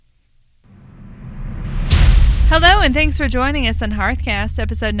Hello, and thanks for joining us on Hearthcast,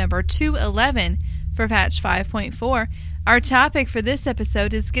 episode number 211 for patch 5.4. Our topic for this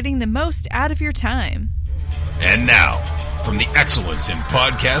episode is getting the most out of your time. And now, from the Excellence in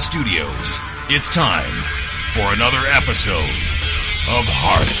Podcast Studios, it's time for another episode of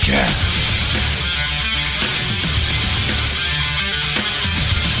Hearthcast.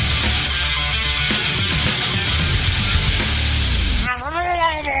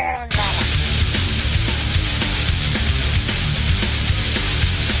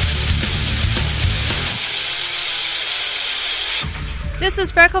 This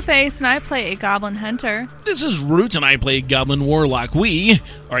is Freckleface, and I play a Goblin Hunter. This is Roots, and I play Goblin Warlock. We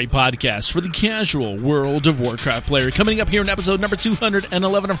are a podcast for the casual World of Warcraft player. Coming up here in episode number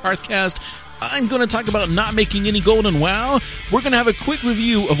 211 of Hearthcast, I'm going to talk about not making any gold in WoW. We're going to have a quick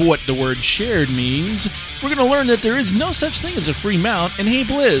review of what the word shared means. We're going to learn that there is no such thing as a free mount. And hey,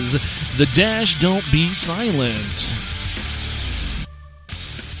 Blizz, the dash don't be silent.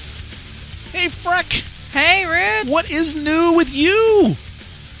 Hey, Freck. Hey, Roots. What is new with you?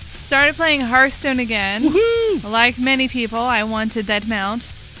 Started playing Hearthstone again. Woohoo! Like many people, I wanted that mount.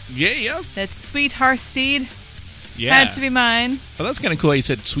 Yeah. That sweet Hearthsteed. Yeah. Had to be mine. Well, that's kind of cool how you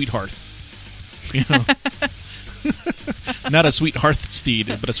said sweet hearth. You know? Not a sweet hearth steed,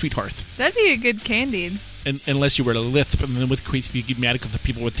 but a sweet hearth. That'd be a good candied. Unless you were a lisp, and then with quiz you give medical to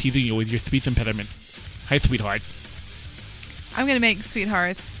people with teething with your speech impediment. Hi, sweetheart. I'm going to make sweet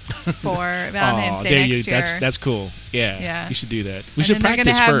hearths for Valentine's Day next year. That's cool. Yeah. You should do that. We should practice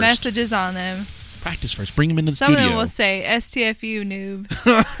they're going to have first. Messages on them. Practice first. Bring them into the Some studio. of them will say, STFU,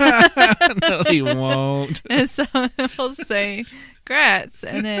 noob. No, they won't. And some will say, grats,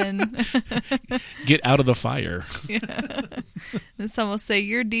 and then... Get out of the fire. Yeah. And some will say,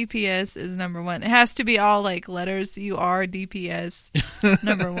 your DPS is number one. It has to be all like letters. You are DPS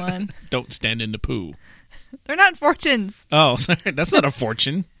number one. Don't stand in the poo. They're not fortunes. Oh, sorry. That's not a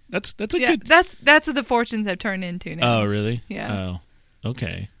fortune. That's a good... That's what the fortunes have turned into now. Oh, really? Yeah. Oh,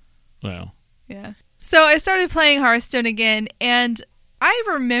 okay. Well... Yeah. So I started playing Hearthstone again, and I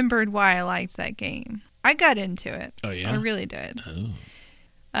remembered why I liked that game. I got into it. Oh, yeah? I really did.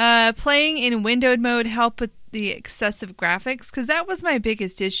 Oh. Playing in windowed mode helped with the excessive graphics, because that was my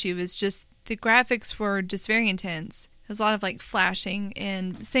biggest issue, is just the graphics were just very intense. There's a lot of, like, flashing,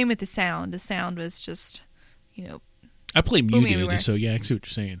 and same with the sound. The sound was just, I play muted, so yeah, I see what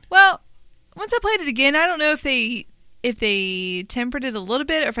you're saying. Well, once I played it again, I don't know if they tempered it a little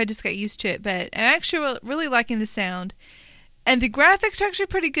bit or if I just got used to it, but I'm actually really liking the sound. And the graphics are actually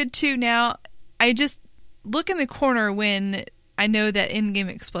pretty good too. Now, I just look in the corner when I know that in-game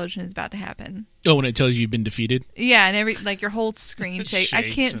explosion is about to happen. Oh, when it tells you you've been defeated? Yeah, and your whole screen shakes. I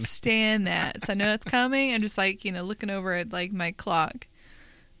can't and... stand that. So I know it's coming. I'm just looking over at my clock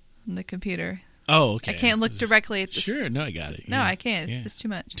on the computer. Oh, okay. I can't look directly at the... Sure, no, I got it. No, yeah. I can't. Yeah. It's too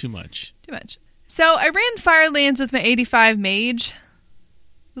much. Too much. So I ran Firelands with my 85 mage.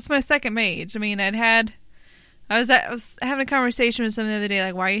 That's my second mage. I mean, I was having a conversation with someone the other day,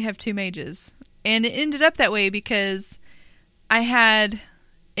 like, why you have two mages? And it ended up that way because I had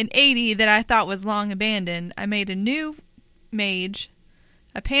an 80 that I thought was long abandoned. I made a new mage,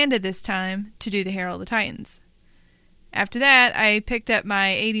 a panda this time, to do the Herald of the Titans. After that, I picked up my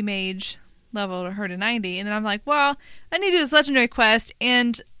 80 mage, leveled her to 90, and then I'm like, well, I need to do this legendary quest,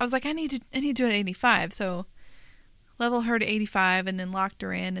 and I was like, I need to do it at 85, so level her to 85, and then locked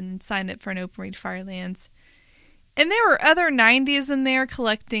her in, and signed up for an open raid Firelands. And there were other 90s in there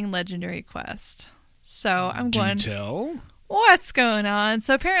collecting legendary quests. So I'm going, do tell? What's going on?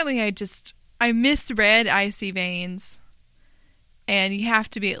 So apparently I misread Icy Veins, and you have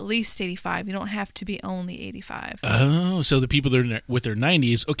to be at least 85. You don't have to be only 85. Oh, so the people that are with their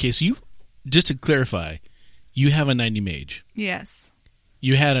 90s, okay, so just to clarify, you have a 90 mage. Yes.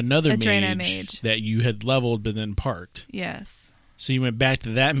 You had another mage that you had leveled but then parked. Yes. So you went back to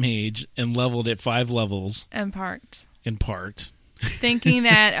that mage and leveled it 5 levels. And parked. Thinking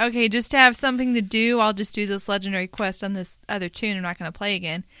that, okay, just to have something to do, I'll just do this legendary quest on this other tune. I'm not going to play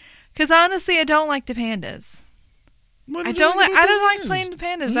again. Because honestly, I don't like the pandas. I don't like playing the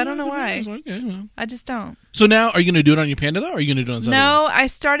pandas. I don't know why. Okay, well. I just don't. So now, are you going to do it on your panda, though, or are you going to do it on something? No, I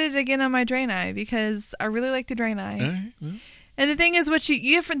started again on my Draenei because I really like the Draenei. All right, well. And the thing is, what you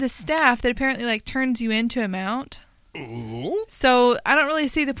get for the staff that apparently turns you into a mount. Ooh. So I don't really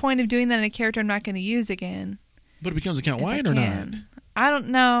see the point of doing that in a character I'm not going to use again. But it becomes account wide or not? I don't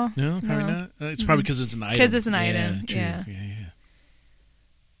know. No, probably not. It's probably because it's an item. Because it's an item, True. Yeah. Yeah.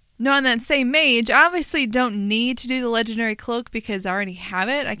 No, on that same mage, I obviously don't need to do the legendary cloak because I already have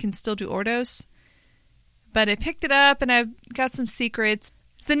it. I can still do Ordos. But I picked it up and I've got some secrets.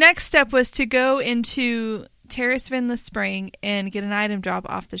 So the next step was to go into Terrace Vinless Spring and get an item drop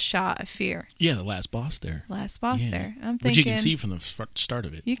off the Shot of Fear. Yeah, the last boss there. Last boss there. I'm thinking, which you can see from the start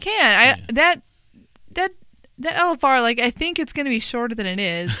of it. You can. That LFR, like, I think it's going to be shorter than it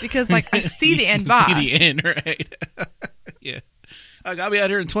is because, like, I see the end boss. See the end, right? Yeah. I got me out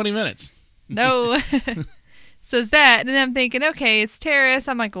here in 20 minutes. No. So it's that. And then I'm thinking, okay, it's Terrace.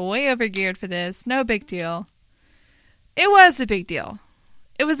 I'm, like, way overgeared for this. No big deal. It was a big deal.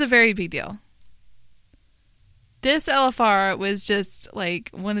 It was a very big deal. This LFR was just, like,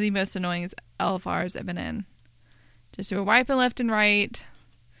 one of the most annoying LFRs I've been in. Just we're wiping left and right.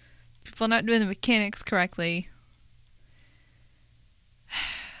 People not doing the mechanics correctly.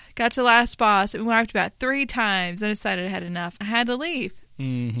 Got to the last boss. We wiped about 3 times. I decided I had enough. I had to leave.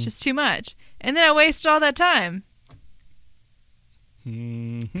 Mm-hmm. It's just too much. And then I wasted all that time.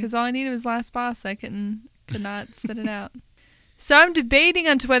 Because all I needed was last boss. I could not sit it out. So I'm debating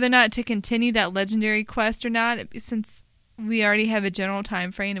on to whether or not to continue that legendary quest or not, since we already have a general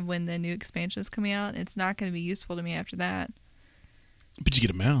time frame of when the new expansion is coming out. It's not going to be useful to me after that. But you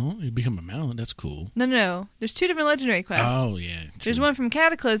get a mount. You become a mount. That's cool. No. There's 2 different legendary quests. Oh, yeah. True. There's one from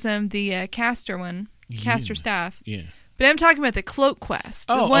Cataclysm, the caster one. Caster staff. Yeah. But I'm talking about the cloak quest.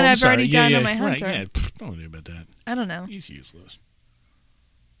 The one one I've sorry. already done on my Right, hunter. yeah. Don't worry about that. I don't know. He's useless.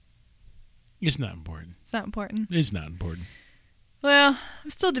 It's not important. It's not important. It's not important. Well, I'm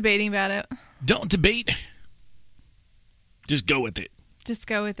still debating about it. Don't debate. Just go with it. Just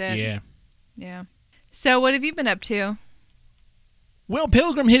go with it. Yeah. So what have you been up to? Well,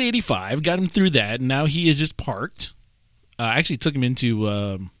 Pilgrim hit 85, got him through that, and now he is just parked. I actually took him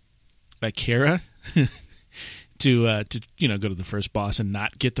into Kara to go to the first boss and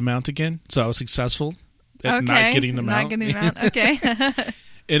not get the mount again. So I was successful at not getting the mount. Not getting the mount. Okay.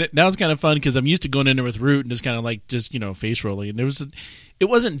 And that was kind of fun because I'm used to going in there with Root and just kind of like face rolling. And it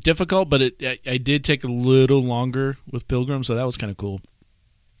wasn't difficult, but I did take a little longer with Pilgrim, so that was kind of cool.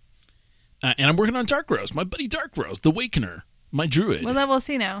 And I'm working on Dark Rose, my buddy Dark Rose, the Awakener, my druid. What level is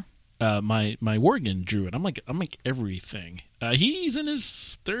he now? My Worgen druid. I'm like everything. He's in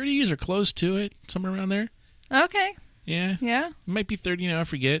his 30s or close to it, somewhere around there. Okay. Yeah. Yeah. Might be 30 now. I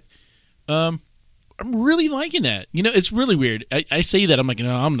forget. I'm really liking that. It's really weird. I say that I'm like,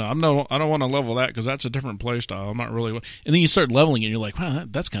 no, I don't want to level that because that's a different play style. I'm not really. And then you start leveling it, and you're like, wow,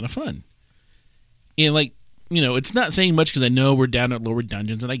 that's kind of fun. And it's not saying much because I know we're down at lower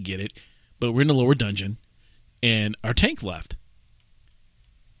dungeons, and I get it. But we're in the lower dungeon, and our tank left.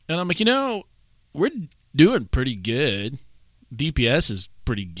 And I'm like, we're doing pretty good. DPS is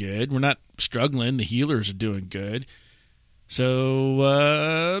pretty good. We're not struggling. The healers are doing good.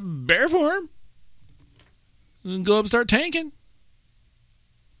 So, bear form. And go up and start tanking.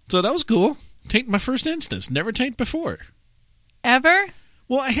 So that was cool. Tanked my first instance. Never tanked before. Ever?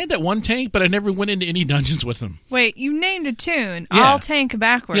 Well, I had that one tank, but I never went into any dungeons with him. Wait, you named a tune. Yeah. I'll tank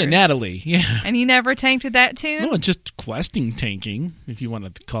backwards. Yeah, Natalie. Yeah. And you never tanked with that tune? No, it's just questing tanking, if you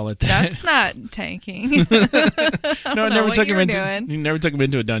want to call it that. That's not tanking. No, I never took him into. Doing. You never took him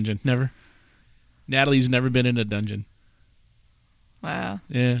into a dungeon. Never. Natalie's never been in a dungeon. Wow.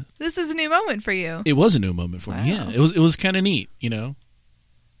 Yeah. This is a new moment for you. It was a new moment for me. Yeah. It was kind of neat,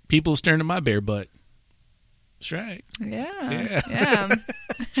 People staring at my bare butt. That's right. Yeah.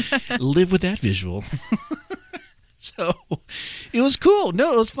 Live with that visual. So, it was cool.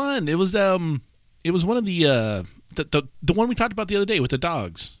 No, it was fun. It was one of the one we talked about the other day with the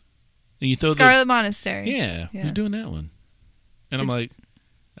dogs. And you throw Scarlet Monastery. Yeah. I was doing that one. And I'm like,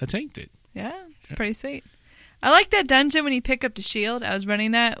 I tanked it. Yeah, it's pretty sweet. I like that dungeon when you pick up the shield. I was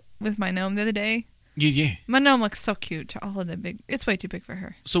running that with my gnome the other day. Yeah. My gnome looks so cute. All of the big. It's way too big for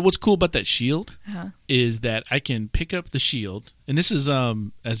her. So what's cool about that shield is that I can pick up the shield, and this is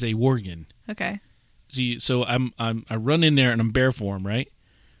as a Worgen. Okay. See, so I run in there and I'm bear form, right?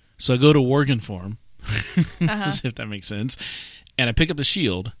 So I go to Worgen form, if that makes sense, and I pick up the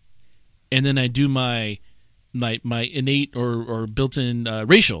shield, and then I do my innate or built-in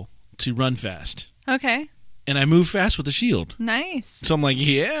racial to run fast. Okay. And I move fast with the shield. Nice. So I'm like,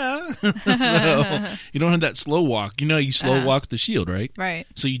 yeah. So you don't have that slow walk. You slow walk the shield, right? Right.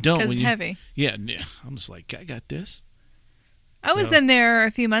 So you don't. Because it's heavy. Yeah. I'm just like, I got this. I was in there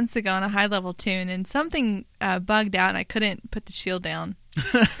a few months ago on a high-level tune, and something bugged out, and I couldn't put the shield down.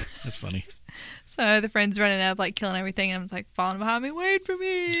 That's funny. So the friend's running up, like, killing everything, and I was like, falling behind me, wait for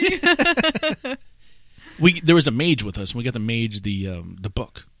me. There was a mage with us, and we got the mage the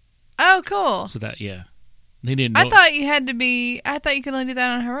book. Oh, cool. So that, yeah. They didn't know. I thought you could only do that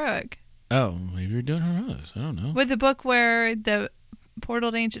on Heroic. Oh, maybe you're doing Heroics. I don't know. With the book where the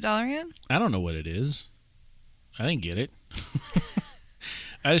portal to Ancient Dalaran? I don't know what it is. I didn't get it.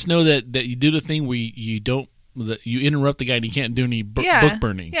 I just know that you do the thing where you don't you interrupt the guy and he can't do any book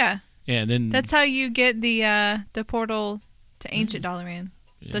burning. Yeah. And then that's how you get the portal to Ancient Dalaran.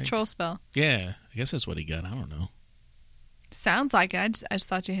 The troll spell. Yeah, I guess that's what he got. I don't know. Sounds like it. I just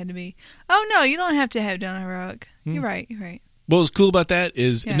thought you had to be. Oh no, you don't have to have done heroic. You're right. What was cool about that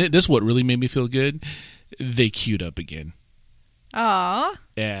is, and this is what really made me feel good. They queued up again. Aw.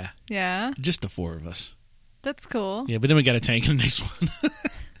 Yeah. Yeah. Just the 4 of us. That's cool. Yeah, but then we got a tank in the next one.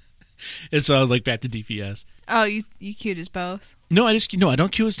 And so I was like back to DPS. Oh, you queued as both? No, I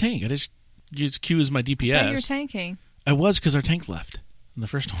don't queue as tank. I just queue as my DPS. I thought you were tanking. I was because our tank left in the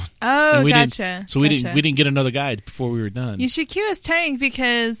first one. Oh, gotcha. We didn't get another guide before we were done. You should queue as tank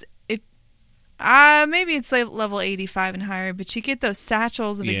because if maybe it's level 85 and higher, but you get those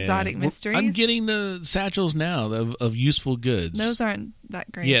satchels of exotic mysteries. I'm getting the satchels now of useful goods. Those aren't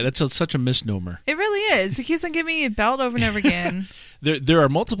that great. Yeah, that's such a misnomer. It really is. It keeps on giving me a belt over and over again. There are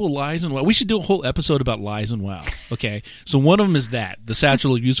multiple lies in WoW. We should do a whole episode about lies in WoW. Okay, so one of them is the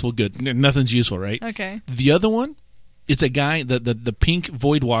satchel of useful goods. Nothing's useful, right? Okay. The other one is a guy, the pink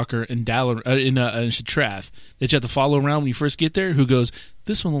Voidwalker in Shatrath that you have to follow around when you first get there, who goes,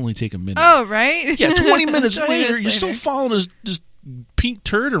 "This will only take a minute." Oh, right? Yeah, 20 minutes later, you're still following this pink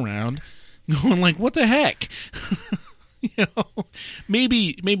turd around, going like, "What the heck?"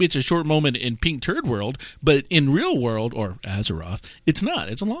 Maybe it's a short moment in Pink Turd World, but in real world, or Azeroth, it's not.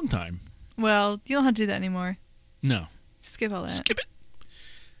 It's a long time. Well, you don't have to do that anymore. No. Skip all that. Skip it.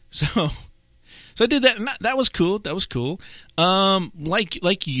 So I did that, and that was cool. That was cool.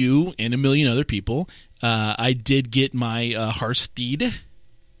 Like you and a million other people, I did get my Hearthsteed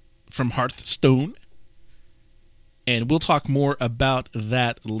from Hearthstone, and we'll talk more about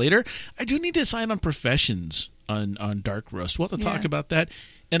that later. I do need to decide on professions on Dark Rust. We'll have to talk about that.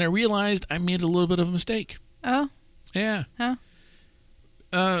 And I realized I made a little bit of a mistake. Oh? Yeah.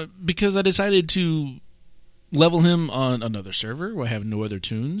 How? Because I decided to level him on another server where I have no other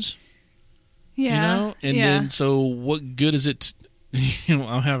tunes. Yeah. And then, so what good is it?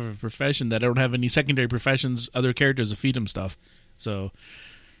 I'll have a profession that I don't have any secondary professions, other characters to feed him stuff. So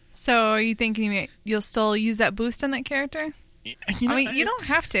are you thinking you'll still use that boost on that character? You don't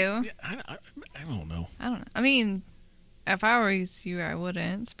have to. I don't know. I mean, if I were you, I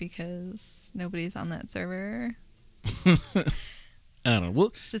wouldn't, because nobody's on that server. I don't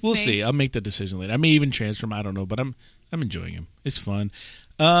know. We'll see. I'll make the decision later. I may even transfer him. I don't know, but I'm enjoying him. It's fun.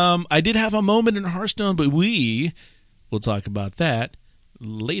 I did have a moment in Hearthstone, but we'll talk about that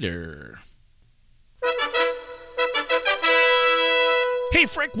later. Hey,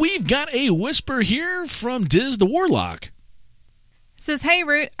 Frick, we've got a whisper here from Diz the Warlock. It says, "Hey,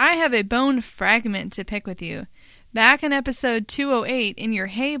 Root, I have a bone fragment to pick with you. Back in episode 208, in your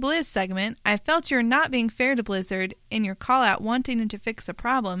Hey Blizz segment, I felt you're not being fair to Blizzard in your call-out wanting them to fix the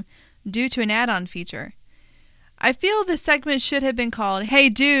problem due to an add-on feature. I feel this segment should have been called, Hey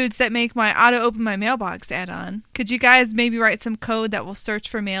Dudes That Make My Auto-Open My Mailbox add-on. Could you guys maybe write some code that will search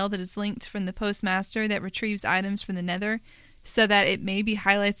for mail that is linked from the postmaster that retrieves items from the Nether, so that it maybe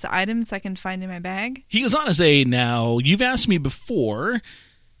highlights the items I can find in my bag?" He goes on to say, "Now, you've asked me before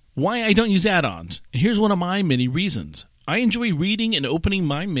why I don't use add-ons. Here's one of my many reasons. I enjoy reading and opening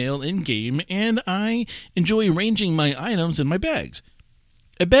my mail in-game, and I enjoy arranging my items in my bags.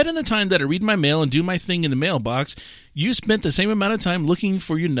 I bet in the time that I read my mail and do my thing in the mailbox, you spent the same amount of time looking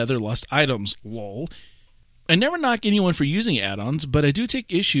for your Nether lost items, lol. I never knock anyone for using add-ons, but I do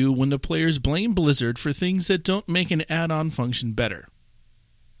take issue when the players blame Blizzard for things that don't make an add-on function better."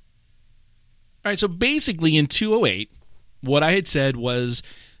 All right, so basically in 208, what I had said was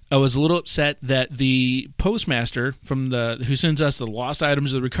I was a little upset that the postmaster who sends us the lost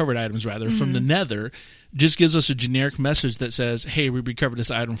items, or the recovered items rather, from the Nether, just gives us a generic message that says, "Hey, we recovered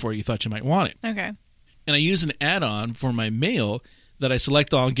this item for you. Thought you might want it." Okay. And I use an add-on for my mail that I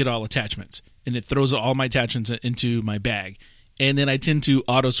select all and get all attachments. And it throws all my attachments into my bag. And then I tend to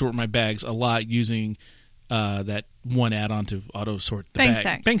auto-sort my bags a lot using that one add-on to auto-sort the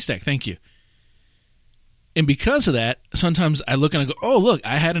bag. Bankstack, thank you. And because of that, sometimes I look and I go, "Oh, look,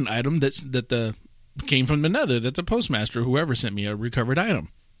 I had an item that came from the Nether, that the postmaster, whoever sent me a recovered item."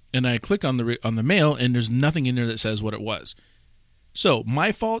 And I click on the mail, and there's nothing in there that says what it was. So,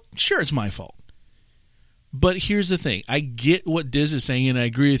 my fault? Sure, it's my fault. But here's the thing. I get what Diz is saying, and I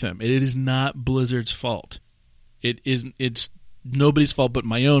agree with him. It is not Blizzard's fault. It's nobody's fault but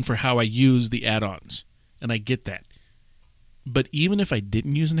my own for how I use the add-ons. And I get that. But even if I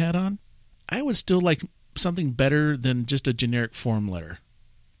didn't use an add-on, I would still like something better than just a generic form letter.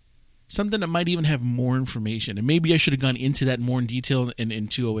 Something that might even have more information. And maybe I should have gone into that more in detail in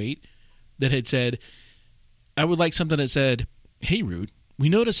 208 that had said, I would like something that said, "Hey, Root, we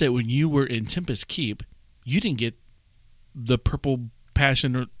noticed that when you were in Tempest Keep, you didn't get the purple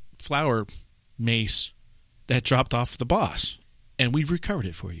passion flower mace that dropped off the boss, and we've recovered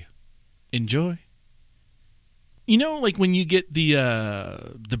it for you. Enjoy. You know, like when you get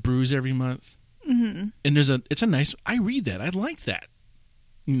the brews every month, and it's a nice. I read that. I like that.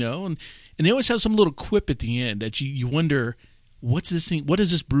 You know, and they always have some little quip at the end that you wonder, what's this thing? What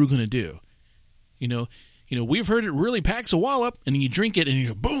is this brew going to do? You know, we've heard it really packs a wallop, and then you drink it, and you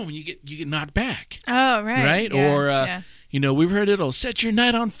go boom, you get knocked back. Oh, right. Right? Yeah, Or we've heard it'll set your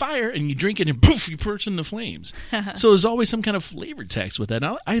night on fire, and you drink it, and poof, you burst into flames. So there's always some kind of flavor text with that.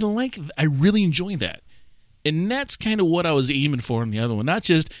 I really enjoy that. And that's kind of what I was aiming for in the other one. Not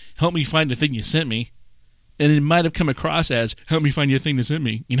just help me find the thing you sent me. And it might have come across as, help me find your thing you sent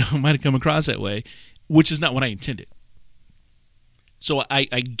me. You know, it might have come across that way, which is not what I intended. So I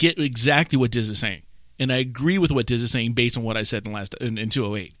get exactly what Diz is saying. And I agree with what Diz is saying based on what I said in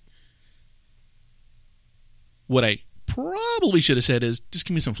 208. What I probably should have said is, just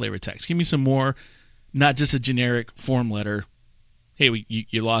give me some flavor text. Give me some more, not just a generic form letter. Hey,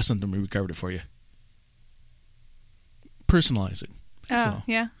 you lost something, we recovered it for you. Personalize it. Oh,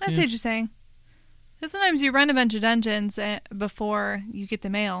 yeah. I see what you're saying. Because sometimes you run a bunch of dungeons before you get the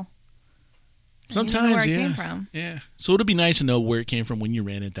mail. Sometimes, you know where it came from. Yeah. So it'll be nice to know where it came from, when you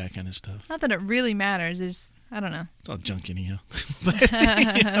ran it, that kind of stuff. Not that it really matters. It's, I don't know. It's all junk anyhow.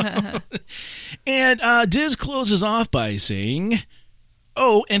 But, And Diz closes off by saying,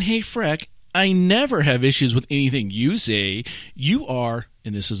 oh, and hey, Freck, I never have issues with anything you say. You are,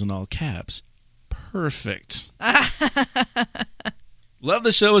 and this is in all caps, perfect. Love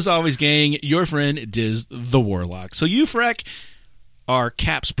the show as always, gang. Your friend, Diz the Warlock. So you, Freck, are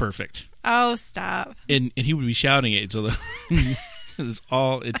caps perfect. Oh, stop. And he would be shouting it. So it's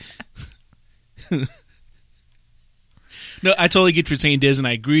all... No, I totally get what you're saying, Diz, and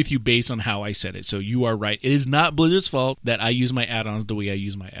I agree with you based on how I said it. So you are right. It is not Blizzard's fault that I use my add-ons the way I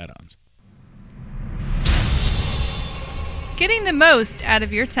use my add-ons. Getting the most out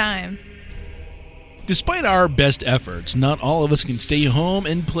of your time. Despite our best efforts, not all of us can stay home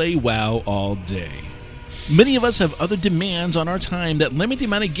and play WoW all day. Many of us have other demands on our time that limit the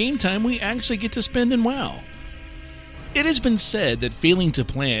amount of game time we actually get to spend in WoW. It has been said that failing to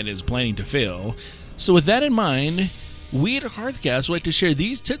plan is planning to fail, so with that in mind, we at Hearthcast would like to share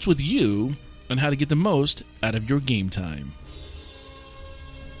these tips with you on how to get the most out of your game time.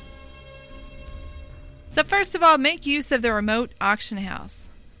 So first of all, make use of the remote auction house.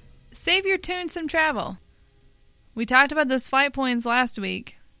 Save your toon some travel. We talked about those flight points last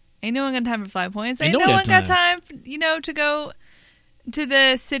week. Ain't no one got time for flight points. Ain't no one got time, to go to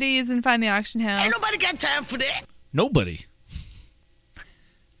the cities and find the auction house. Ain't nobody got time for that. Nobody.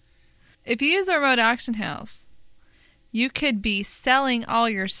 If you use a remote auction house, you could be selling all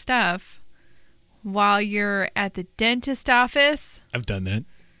your stuff while you're at the dentist office. I've done that.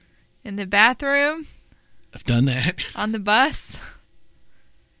 In the bathroom. I've done that. On the bus.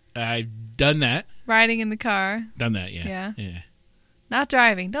 I've done that. Riding in the car. Done that, yeah. Yeah. Not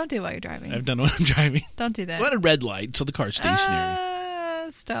driving. Don't do it while you're driving. I've done it while I'm driving. Don't do that. What a red light, so the car's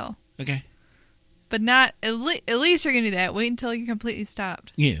stationary. Still. Okay. But not, at least you're going to do that. Wait until you're completely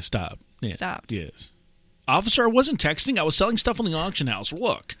stopped. Yeah, stop. Yeah. Stopped. Yes. Officer, I wasn't texting. I was selling stuff on the auction house.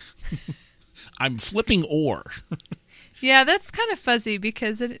 Look. I'm flipping ore. Yeah, that's kind of fuzzy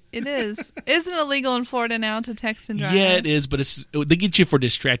because it is. Isn't it illegal in Florida now to text and drive? Yeah, it is, but they get you for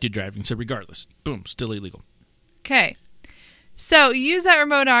distracted driving, so regardless. Boom, still illegal. Okay. So use that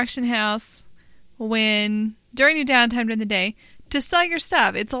remote auction house during your downtime during the day to sell your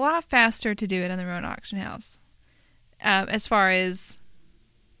stuff. It's a lot faster to do it on the remote auction house as far as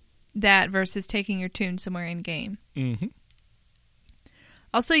that versus taking your toon somewhere in game. Mm-hmm.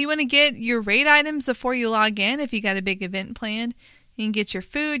 Also, you want to get your raid items before you log in if you got a big event planned. You can get your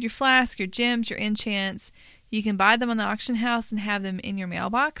food, your flask, your gems, your enchants. You can buy them on the auction house and have them in your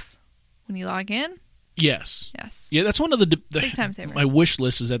mailbox when you log in. Yes. Yes. Yeah, that's one of the big time saver. My wish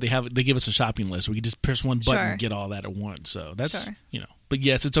list is that they give us a shopping list where we can just press one button Sure. and get all that at once. So that's Sure. But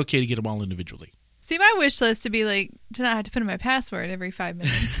yes, it's okay to get them all individually. See, my wish list to be like to not have to put in my password every 5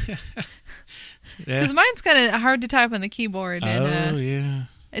 minutes. Because mine's kind of hard to type on the keyboard. And, yeah.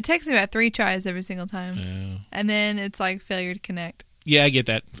 It takes me about 3 tries every single time. Yeah. And then it's like failure to connect. Yeah, I get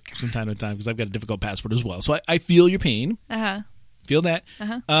that from time to time because I've got a difficult password as well. So I feel your pain. Uh-huh. Feel that.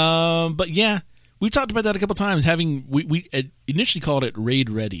 Uh-huh. But yeah, we've talked about that a couple times. We initially called it Raid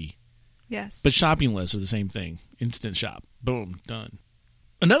Ready. Yes. But shopping lists are the same thing. Instant shop. Boom. Done.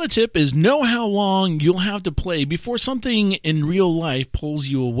 Another tip is know how long you'll have to play before something in real life pulls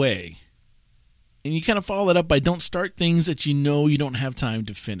you away. And you kind of follow that up by don't start things that you know you don't have time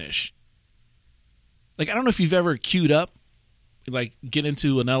to finish. Like, I don't know if you've ever queued up, like get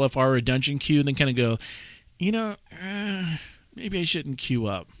into an LFR or a dungeon queue and then kind of go, maybe I shouldn't queue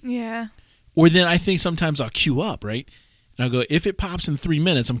up. Yeah. Or then I think sometimes I'll queue up, right? And I'll go, if it pops in 3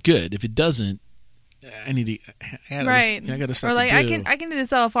 minutes, I'm good. If it doesn't, I need to. I got to start. Or like to do. I can do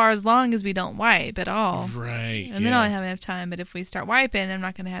this LFR as long as we don't wipe at all. Right. And then I'll have enough time. But if we start wiping, I'm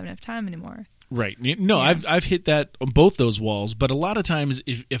not going to have enough time anymore. Right. No, yeah. I've hit that on both those walls. But a lot of times,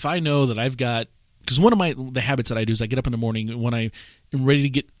 if I know that I've got, because one of the habits that I do is I get up in the morning when I am ready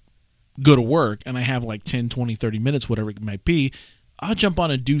to go to work and I have like 10, 20, 30 minutes, whatever it might be, I'll jump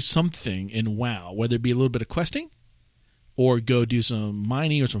on and do something in WoW, whether it be a little bit of questing or go do some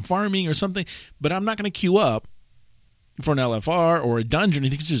mining or some farming or something. But I'm not going to queue up for an LFR or a dungeon. I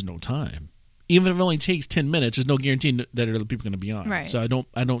think there's just no time. Even if it only takes 10 minutes, there's no guarantee that other people are going to be on. Right. So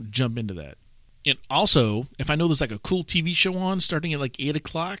I don't jump into that. And also, if I know there's like a cool TV show on starting at like 8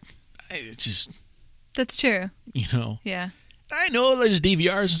 o'clock, it's just... That's true. Yeah. I know there's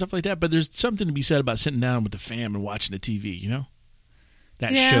DVRs and stuff like that, but there's something to be said about sitting down with the fam and watching the TV,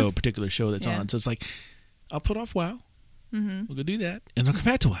 That particular show that's on. So it's like, I'll put off WoW. Mm-hmm. We'll go do that, and I'll come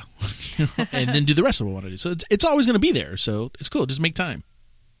back to WoW, and then do the rest of what I want to do. So it's always going to be there. So it's cool. Just make time.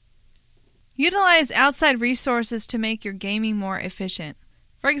 Utilize outside resources to make your gaming more efficient.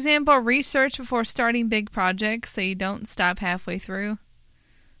 For example, research before starting big projects so you don't stop halfway through.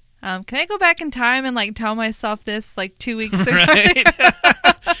 Can I go back in time and like tell myself this like 2 weeks ago? Right.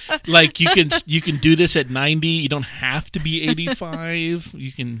 Like you can do this at 90. You don't have to be 85.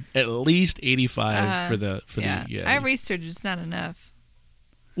 You can at least 85 for the. I researched. It's not enough.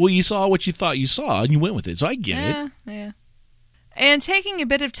 Well, you saw what you thought you saw, and you went with it. So I get it. Yeah. And taking a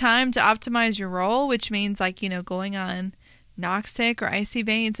bit of time to optimize your role, which means like going on Noxic or Icy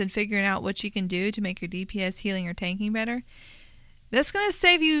Veins and figuring out what you can do to make your DPS, healing, or tanking better. That's going to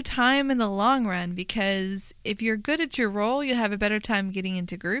save you time in the long run because if you're good at your role, you'll have a better time getting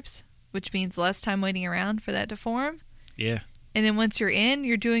into groups, which means less time waiting around for that to form. Yeah. And then once you're in,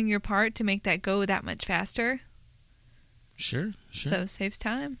 you're doing your part to make that go that much faster. Sure. So it saves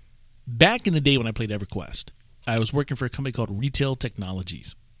time. Back in the day when I played EverQuest, I was working for a company called Retail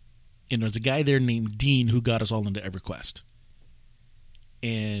Technologies. And there was a guy there named Dean who got us all into EverQuest.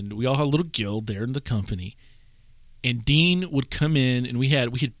 And we all had a little guild there in the company. And Dean would come in, and we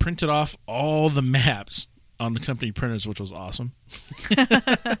had printed off all the maps on the company printers, which was awesome.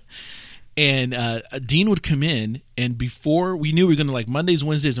 And Dean would come in, and before we knew we were going to, like, Mondays,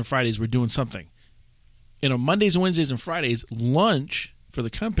 Wednesdays, and Fridays, we're doing something. And on Mondays, Wednesdays, and Fridays, lunch for the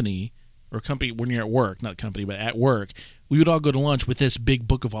company, or company when you're at work, not company, but at work, we would all go to lunch with this big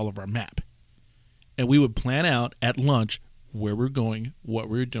book of all of our map. And we would plan out at lunch where we're going, what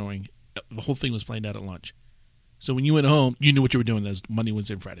we were doing. The whole thing was planned out at lunch. So when you went home, you knew what you were doing those Monday,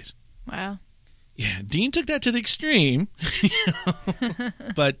 Wednesday, and Fridays. Wow. Yeah, Dean took that to the extreme.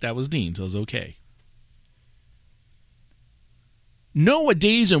 But that was Dean, so it was okay. Know what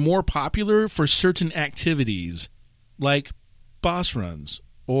days are more popular for certain activities, like boss runs,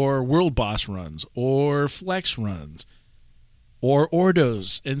 or world boss runs, or flex runs, or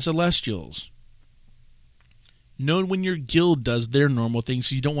Ordos and Celestials. Know when your guild does their normal things,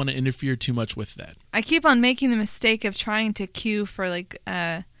 so you don't want to interfere too much with that. I keep on making the mistake of trying to queue for like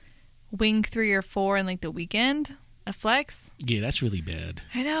Wing 3 or 4 in like the weekend, a flex. Yeah, that's really bad.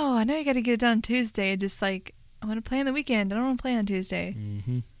 I know you got to get it done on Tuesday. Just like, I want to play on the weekend. I don't want to play on Tuesday.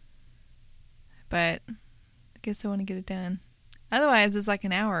 Mm-hmm. But I guess I want to get it done. Otherwise, it's like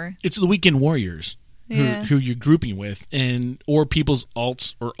an hour. It's the weekend warriors Yeah. who you're grouping with, or people's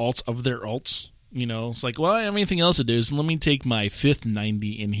alts or alts of their alts. You know, it's like, well, I have anything else to do, so let me take my 5th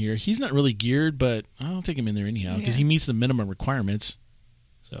 90 in here. He's not really geared, but I'll take him in there anyhow because he meets the minimum requirements.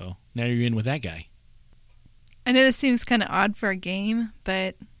 So now you're in with that guy. I know this seems kind of odd for a game,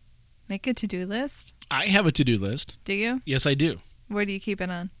 but make a to-do list. I have a to-do list. Do you? Yes, I do. Where do you keep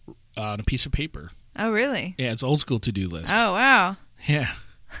it on? On a piece of paper. Oh, really? Yeah, it's an old school to-do list. Oh, wow. Yeah.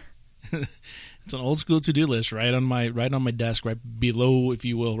 It's an old school to-do list right on my desk, right below, if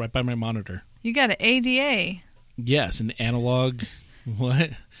you will, right by my monitor. You got an ADA. Yes, an analog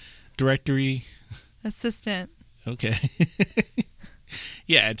directory assistant. Okay.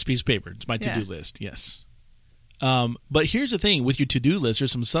 Yeah, it's a piece of paper. It's my to-do list, yes. But here's the thing. With your to-do list,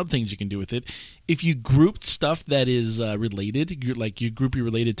 there's some sub-things you can do with it. If you group stuff that is related, you group your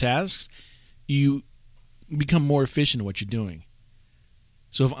related tasks, you become more efficient at what you're doing.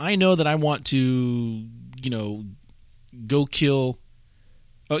 So if I know that I want to, go kill...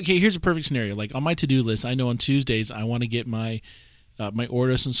 Okay, here's a perfect scenario. Like on my to-do list, I know on Tuesdays I want to get my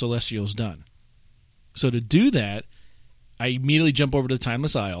Ordos and Celestials done. So to do that, I immediately jump over to the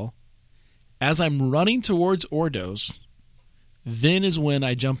Timeless Isle, As I'm running towards Ordos, then is when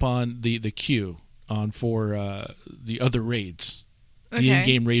I jump on the queue for the other raids, the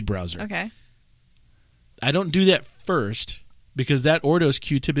in-game raid browser. Okay. I don't do that first because that Ordos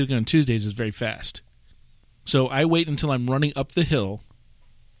queue typically on Tuesdays is very fast. So I wait until I'm running up the hill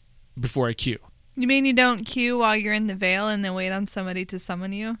before I queue. You mean you don't queue while you're in the Vale and then wait on somebody to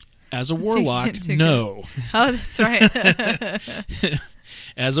summon you? As a warlock, no. Oh, that's right.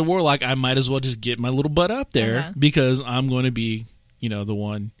 As a warlock, I might as well just get my little butt up there because I'm going to be, the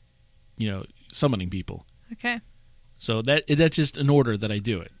one, summoning people. Okay. So that's just an order that I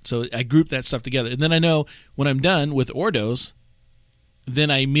do it. So I group that stuff together. And then I know when I'm done with Ordos,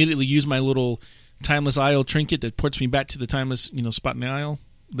 then I immediately use my little Timeless Isle trinket that puts me back to the Timeless, spot in the Isle.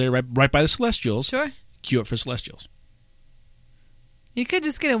 They're right by the Celestials. Sure. Queue up for Celestials. You could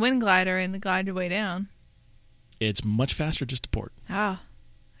just get a wind glider and glide your way down. It's much faster just to port. Oh,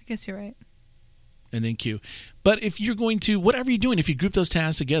 I guess you're right. And then queue. But if you're going to, whatever you're doing, if you group those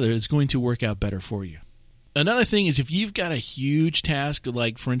tasks together, it's going to work out better for you. Another thing is if you've got a huge task,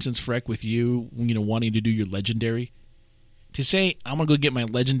 like, for instance, Freck, with you, wanting to do your legendary, to say, I'm going to go get my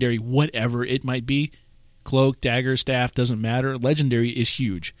legendary, whatever it might be, cloak, dagger, staff, doesn't matter, legendary is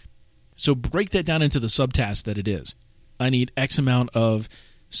huge. So break that down into the subtask that it is. I need X amount of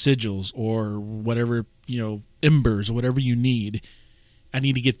sigils or whatever, embers or whatever you need. I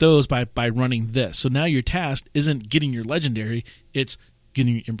need to get those by running this. So now your task isn't getting your legendary, it's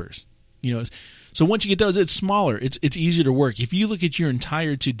getting your embers. So once you get those, it's smaller. It's easier to work. If you look at your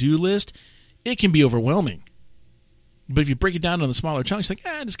entire to-do list, it can be overwhelming. But if you break it down into smaller chunks, like,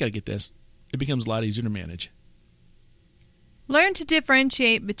 I just got to get this. It becomes a lot easier to manage. Learn to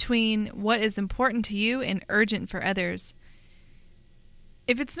differentiate between what is important to you and urgent for others.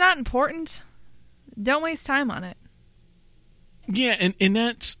 If it's not important, don't waste time on it. Yeah, and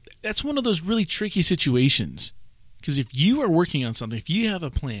that's one of those really tricky situations. Because if you are working on something, if you have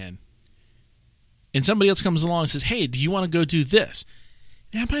a plan, and somebody else comes along and says, hey, do you want to go do this?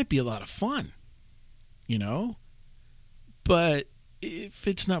 That might be a lot of fun, But if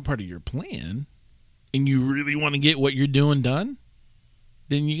it's not part of your plan, and you really want to get what you're doing done,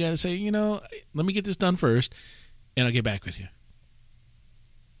 then you got to say, let me get this done first, and I'll get back with you.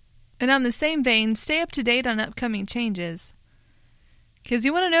 And on the same vein, stay up to date on upcoming changes. Because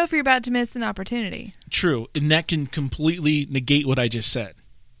you want to know if you're about to miss an opportunity. True, and that can completely negate what I just said.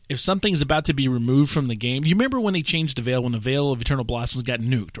 If something's about to be removed from the game, you remember when they changed the Veil, when the Veil of Eternal Blossoms got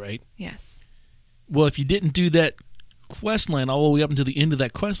nuked, right? Yes. Well, if you didn't do that questline all the way up until the end of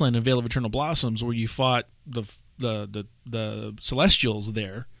that questline in Veil of Eternal Blossoms, where you fought the Celestials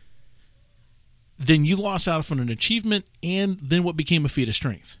there, then you lost out on an achievement and then what became a feat of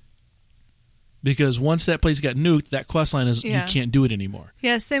strength. Because once that place got nuked, that questline you can't do it anymore.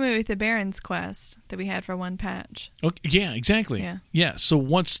 Yeah, same way with the Baron's quest that we had for one patch. Okay, yeah, exactly. Yeah. So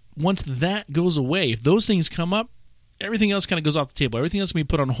once that goes away, if those things come up, everything else kind of goes off the table. Everything else can be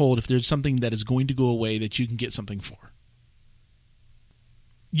put on hold if there's something that is going to go away that you can get something for.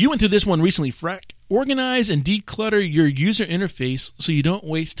 You went through this one recently, Freck. Organize and declutter your user interface so you don't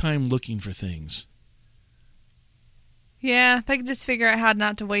waste time looking for things. Yeah, if I could just figure out how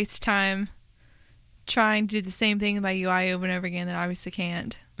not to waste time trying to do the same thing in my UI over and over again, then I obviously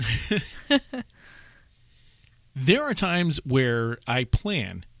can't. There are times where I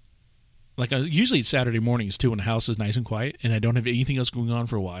plan, like usually it's Saturday mornings too when the house is nice and quiet and I don't have anything else going on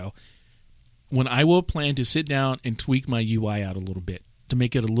for a while, when I will plan to sit down and tweak my UI out a little bit to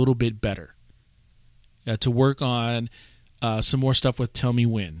make it a little bit better, to work on some more stuff with Tell Me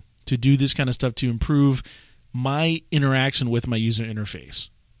When, to do this kind of stuff to improve my interaction with my user interface.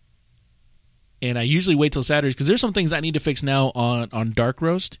 And I usually wait till Saturdays because there's some things I need to fix now on Dark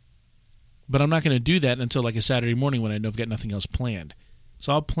Roast, but I'm not going to do that until like a Saturday morning when I know I've got nothing else planned.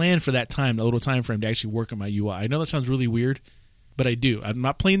 So I'll plan for that time, that little time frame to actually work on my UI. I know that sounds really weird, but I do. I'm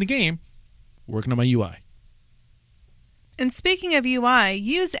not playing the game, working on my UI. And speaking of UI,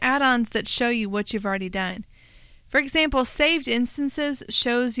 use add-ons that show you what you've already done. For example, Saved Instances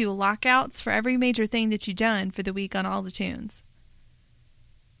shows you lockouts for every major thing that you've done for the week on all the tunes.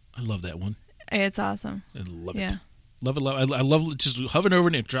 I love that one. It's awesome. I love it. Love it. I love just hovering over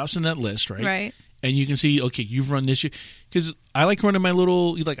and it drops in that list, right? Right. And you can see, okay, you've run this year. Because I like running my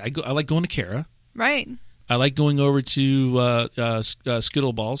little, I like going to Kara. Right. I like going over to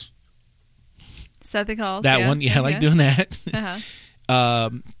Skittle Balls. Seth calls. That one. Yeah, I like doing that. Uh-huh.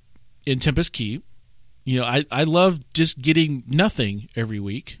 In Tempest Keep. I love just getting nothing every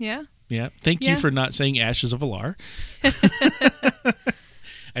week. Yeah. Yeah. Thank you for not saying Ashes of Alar.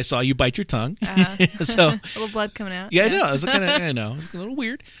 I saw you bite your tongue. So a little blood coming out. Yeah, I know. It's kind of, it's a little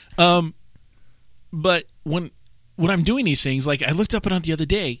weird. But when I'm doing these things, like I looked up it on the other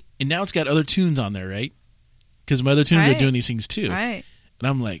day, and now it's got other tunes on there, right? Because my other tunes are doing these things too. Right. And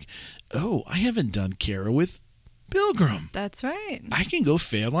I'm like, oh, I haven't done Kara with Pilgrim. That's right. I can go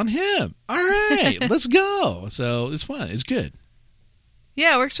fail on him. All right, let's go. So it's fun. It's good.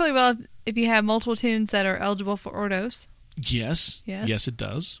 Yeah, it works really well if you have multiple tunes that are eligible for Ordos. Yes, it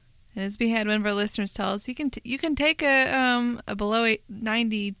does. And as we had one of our listeners tell us, you can take a below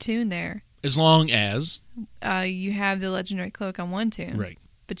 90 tune there. As long as you have the Legendary Cloak on one tune. Right.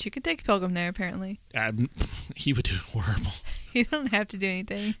 But you could take Pilgrim there, apparently. He would do horrible. You don't have to do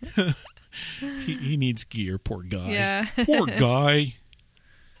anything. he needs gear, poor guy. Yeah. Poor guy.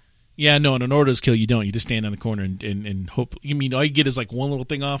 Yeah, no, in an Ordos kill, you don't. You just stand on the corner and hope. You mean all you get is like one little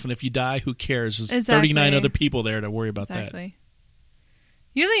thing off, and if you die, who cares? There's Exactly. 39 other people there to worry about Exactly.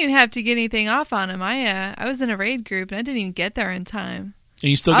 You don't even have to get anything off on him. I was in a raid group, and I didn't even get there in time. that. And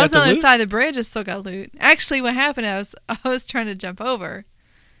you still I got was the on the other loot? side of the bridge. I still got loot. Actually, what happened, I was trying to jump over,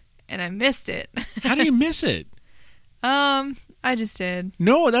 and I missed it. How do you miss it? I just did.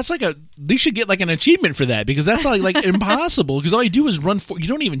 No, that's like they should get like an achievement for that, because that's like impossible, because all you do is run you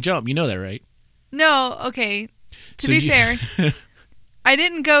don't even jump. You know that, right? No, okay. To be fair, I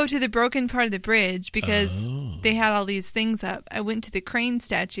didn't go to the broken part of the bridge because they had all these things up. I went to the crane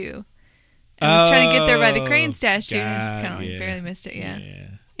statue. I was trying to get there by the crane statue and just kind of like barely missed it. Yeah.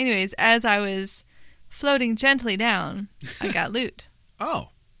 Anyways, as I was floating gently down, I got loot. Oh,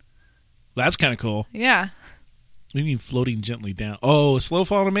 that's kind of cool. Yeah. What do you mean floating gently down? Oh, a slow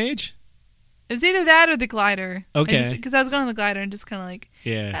falling mage? It was either that or the glider. Okay. Because I was going on the glider and just kind of like,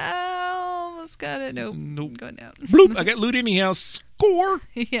 Yeah. almost got it. Nope. Nope. Going down. Bloop, I got loot anyhow. Score.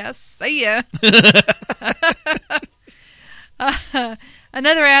 Yes. See ya.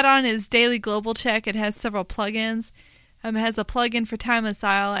 Another add-on is Daily Global Check. It has several plugins. It has a plugin for Timeless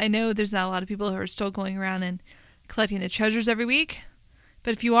Isle. I know there's not a lot of people who are still going around and collecting the treasures every week.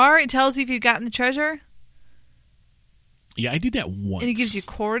 But if you are, it tells you if you've gotten the treasure. Yeah, I did that once. And it gives you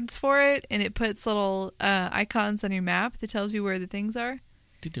coords for it. And it puts little icons on your map that tells you where the things are.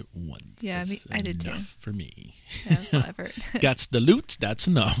 Did it once. Yeah, that's I did too. enough for me. Yeah, that's a lot of effort. Got the loot, that's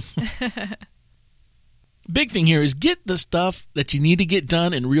enough. Big thing here is get the stuff that you need to get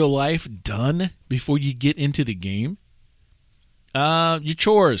done in real life done before you get into the game. Your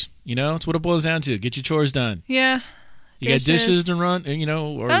chores, that's what it boils down to. Get your chores done. Yeah. You got dishes to run, or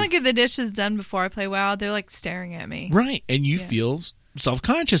if I don't get the dishes done before I play WoW, they're like staring at me. Right, and you feel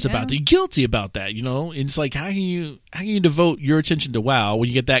self-conscious about that. You're guilty about that, And it's like, how can you devote your attention to WoW when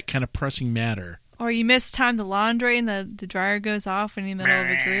you get that kind of pressing matter? Or you miss time the laundry and the dryer goes off when you're in the middle of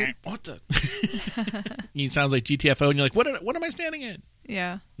a group. What the? It sounds like GTFO, and you're like, what am I standing in?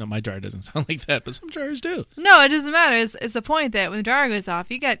 Yeah. No, my dryer doesn't sound like that, but some dryers do. No, it doesn't matter. It's the point that when the dryer goes off,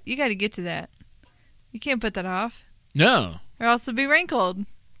 you got to get to that. You can't put that off. No. Or else it'll be wrinkled.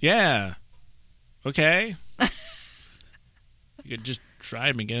 Yeah. Okay. You could just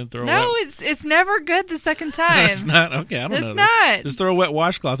try them again. It's never good the second time. It's not. Okay, I don't know. It's not. Just throw a wet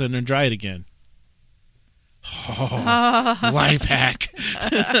washcloth in there and dry it again. Oh, life hack.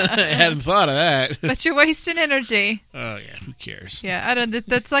 I hadn't thought of that. But you're wasting energy. Oh, yeah. Who cares? Yeah, I don't.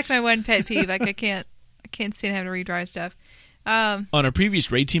 That's like my one pet peeve. Like I can't stand having to redry stuff. On a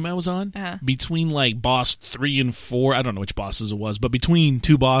previous raid team I was on, between like boss 3 and 4, I don't know which bosses it was, but between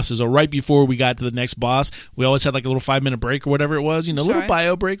two bosses or right before we got to the next boss, we always had like a little 5-minute break or whatever it was, a little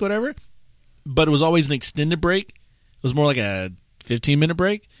bio break, whatever. But it was always an extended break. It was more like a 15-minute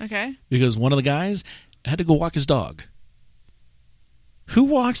break. Okay. Because one of the guys had to go walk his dog. Who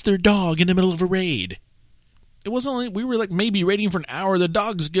walks their dog in the middle of a raid? It wasn't like we were like maybe raiding for an hour. The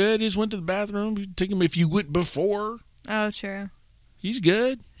dog's good. He just went to the bathroom. You take him if you went before. Oh, true. He's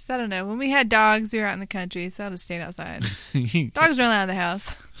good. So I don't know. When we had dogs, we were out in the country, so I just stayed outside. Dogs run out of the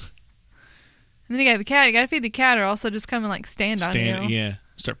house. And then you got the cat. You got to feed the cat, or also just come and like stand on you. Yeah.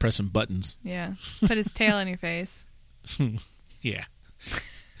 Start pressing buttons. Yeah. Put his tail in your face. Yeah.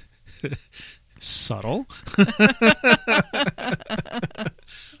 Subtle.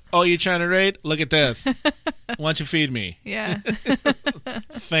 Oh, you trying to raid? Look at this. Why don't you feed me? Yeah.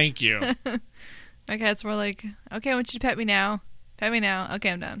 Thank you. My cats were like, okay, I want you to pet me now. Pet me now. Okay,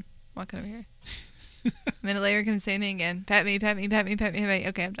 I'm done. Walking over here. A minute later, come say anything again. Pet me, pet me, pet me, pet me, pet me.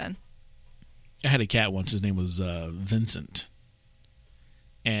 Okay, I'm done. I had a cat once. His name was Vincent.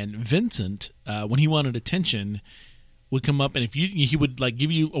 And Vincent, when he wanted attention, would come up, and if he would like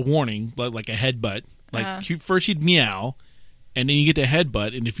give you a warning, like a headbutt. Like first he'd meow, and then you get the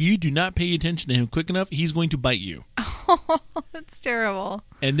headbutt, and if you do not pay attention to him quick enough, he's going to bite you. Oh, that's terrible.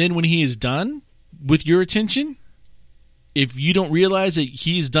 And then when he is done, with your attention, if you don't realize that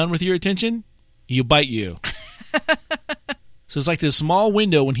he is done with your attention, then he will bite you. And then when he is done with your attention, if you do not pay attention to him quick enough, he's going to bite you. Oh, that's terrible. And then when he is done with your attention, if you don't realize that he is done with your attention, then he will bite you. And then when he is done with your attention, if you do not pay attention to him quick enough, he's going to bite you. he'll bite you. So it's like this small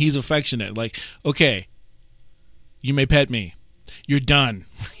window when he's affectionate. Like, okay, you may pet me. You're done.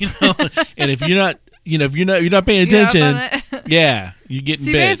 And if you're not, if you're not paying attention, yeah, you get So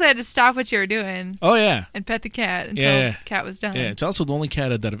you bit. basically had to stop what you were doing. Oh yeah, and pet the cat until the cat was done. yeah. It's also the only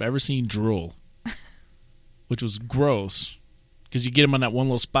cat that I've ever seen drool, which was gross. Because you get him on that one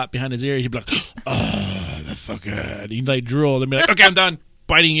little spot behind his ear, he'd be like, "Oh, the fucker!" He'd like drool, and be like, "Okay, I'm done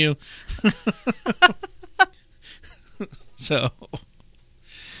biting you." So,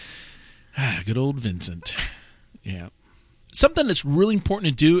 good old Vincent. Yeah. Something that's really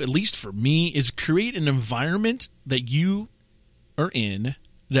important to do, at least for me, is create an environment that you are in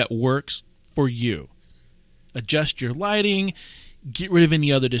that works for you. Adjust your lighting, get rid of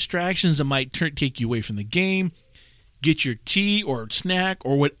any other distractions that might take you away from the game, get your tea or snack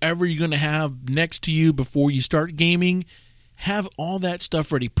or whatever you're going to have next to you before you start gaming. Have all that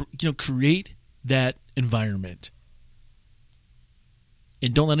stuff ready. Create that environment.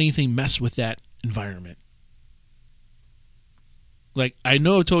 And don't let anything mess with that environment. Like, I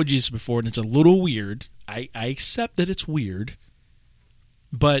know I've told you this before, and it's a little weird. I accept that it's weird.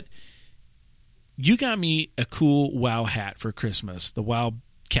 But you got me a cool WoW hat for Christmas. The WoW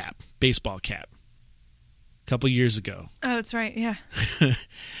cap, baseball cap. A couple years ago. Oh, that's right, yeah.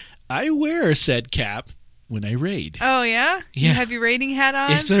 I wear said cap when I raid. Oh, yeah? Yeah. You have your raiding hat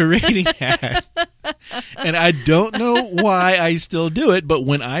on? It's a raiding hat. And I don't know why I still do it, but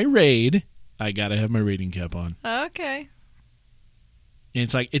when I raid, I got to have my raiding cap on. Okay. And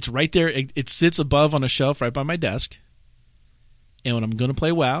it's like, it's right there. It sits above on a shelf right by my desk. And when I'm going to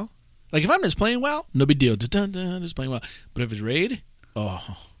play WoW, like if I'm just playing WoW, no big deal. Just playing WoW. But if it's raid,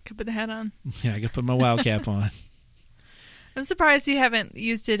 Could put the hat on. Yeah, I got to put my WoW cap on. I'm surprised you haven't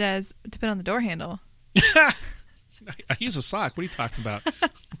used it as to put on the door handle. I use a sock. What are you talking about?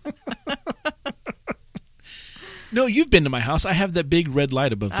 No, you've been to my house. I have that big red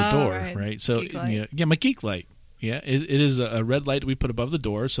light above the door, right? So, yeah, my geek light. Yeah, it is a red light that we put above the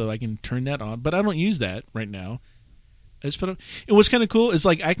door, so I can turn that on. But I don't use that right now. I just put it. And what's kind of cool is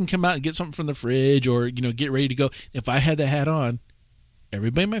like I can come out and get something from the fridge, or get ready to go. If I had the hat on,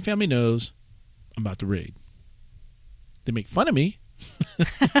 everybody in my family knows I'm about to raid. They make fun of me.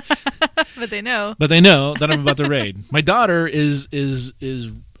 But they know. But they know that I'm about to raid. My daughter is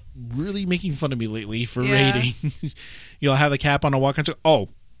really making fun of me lately for raiding. You'll have the cap on, a walk on. Oh,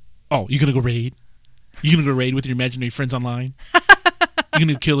 you gonna go raid? You gonna go raid with your imaginary friends online? You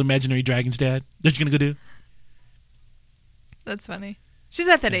gonna kill imaginary dragons, Dad? That's what you gonna go do? That's funny. She's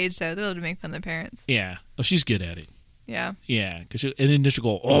at that age though; they're able to make fun of their parents. Yeah. Oh, she's good at it. Yeah. Yeah, and then she'll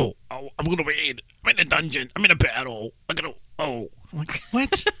go, I'm gonna raid. I'm in a dungeon. I'm in a battle. I'm like,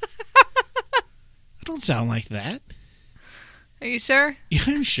 what? I don't sound like that. Are you sure? Yeah,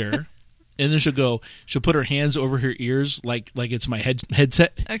 I'm sure. And then she'll put her hands over her ears like it's my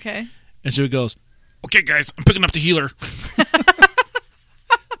headset. Okay. And she goes, okay, guys, I'm picking up the healer.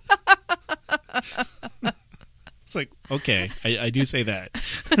 It's like, okay, I do say that.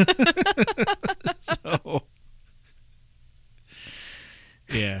 So,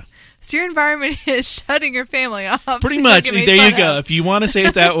 yeah. So your environment is shutting your family off. Pretty so much. There you go. Of. If you want to say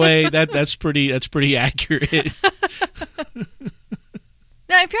it that way, that's pretty accurate.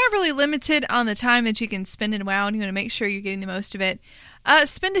 Now, if you're really limited on the time that you can spend in WoW and you want to make sure you're getting the most of it,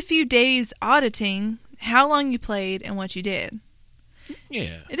 spend a few days auditing how long you played and what you did.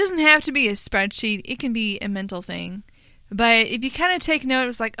 Yeah. It doesn't have to be a spreadsheet. It can be a mental thing. But if you kind of take note,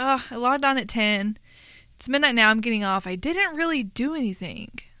 it's like, I logged on at 10. It's midnight now. I'm getting off. I didn't really do anything.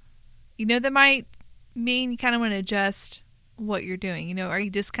 That might mean you kind of want to adjust what you're doing. Are you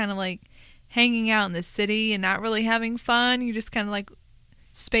just kind of like hanging out in the city and not really having fun? You're just kind of like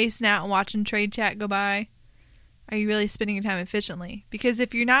spacing out and watching trade chat go by? Are you really spending your time efficiently? Because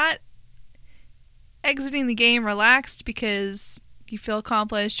if you're not exiting the game relaxed because you feel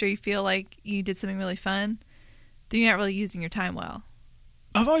accomplished or you feel like you did something really fun, then you're not really using your time well.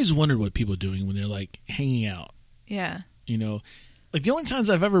 I've always wondered what people are doing when they're like hanging out. Yeah. Like the only times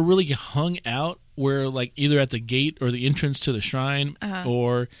I've ever really hung out were like either at the gate or the entrance to the shrine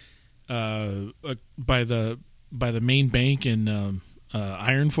or by the main bank in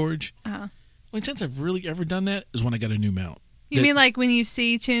Ironforge. The only times I've really ever done that is when I got a new mount. You mean like when you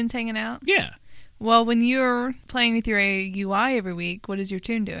see Toons hanging out? Yeah. Well, when you're playing with your UI every week, what is your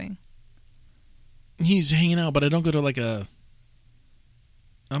Toon doing? He's hanging out, but I don't go to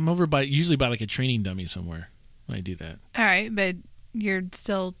I'm over usually by like a training dummy somewhere when I do that. All right, but you're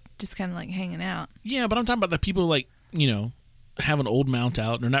still just kind of like hanging out. Yeah, but I'm talking about the people like, have an old mount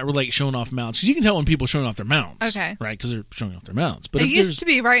out. They're not really like showing off mounts, because you can tell when people are showing off their mounts. Okay. Right, because they're showing off their mounts. But it used to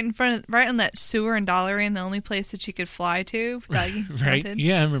be right in front, right on that sewer in Dollarine, the only place that you could fly to without getting right. stunted.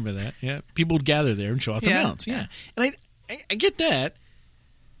 Yeah, I remember that. Yeah, people would gather there and show off their Yeah. mounts. Yeah, and I get that.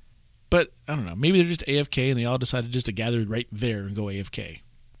 But I don't know. Maybe they're just AFK and they all decided just to gather right there and go AFK.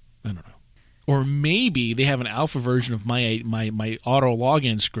 I don't know. Or maybe they have an alpha version of my auto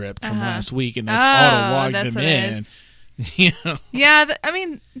login script from last week, and that's auto logged them in. Yeah. Yeah, I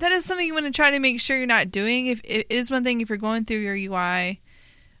mean, that is something you want to try to make sure you're not doing. If it is one thing if you're going through your UI,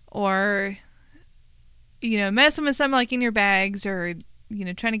 or messing with something like in your bags, or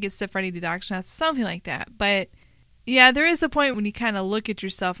trying to get stuff ready to do the auction house, something like that. But yeah, there is a point when you kind of look at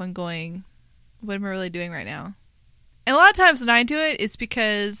yourself and going, what am I really doing right now? And a lot of times when I do it, it's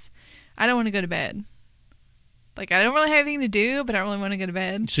because I don't want to go to bed. Like, I don't really have anything to do, but I don't really want to go to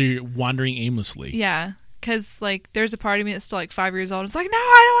bed. So you're wandering aimlessly. Yeah, because, like, there's a part of me that's still, like, 5 years old. It's like, no,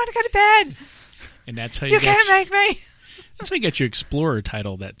 I don't want to go to bed. And that's how you can't make me. That's how you got your Explorer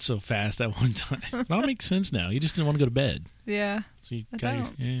title that so fast that one time. It all makes sense now. You just didn't want to go to bed. Yeah. So you I got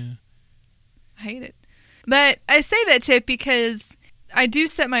don't. I hate it. But I say that tip because I do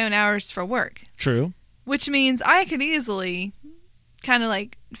set my own hours for work. True. Which means I could easily kind of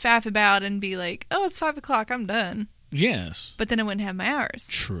like faff about and be like, oh, it's 5 o'clock, I'm done. Yes. But then I wouldn't have my hours.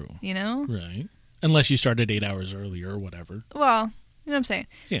 True. Right. Unless you started 8 hours earlier or whatever. Well, you know what I'm saying?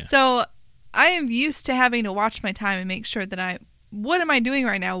 Yeah. So I am used to having to watch my time and make sure that what am I doing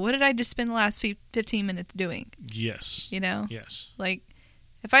right now? What did I just spend the last 15 minutes doing? Yes. Yes. Like,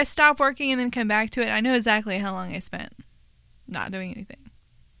 if I stop working and then come back to it, I know exactly how long I spent not doing anything.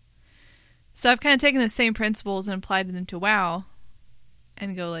 So I've kind of taken the same principles and applied them to WoW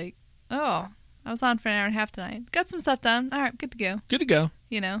and go like, oh, I was on for an hour and a half tonight. Got some stuff done. All right, good to go. Good to go.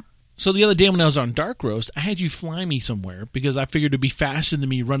 You know? So the other day when I was on Dark Roast, I had you fly me somewhere because I figured it'd be faster than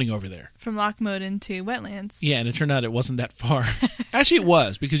me running over there. From Lockmode into Wetlands. Yeah, and it turned out it wasn't that far. Actually, it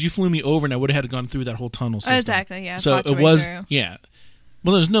was, because you flew me over and I would have had to gone through that whole tunnel system. Exactly, yeah. So it was, yeah.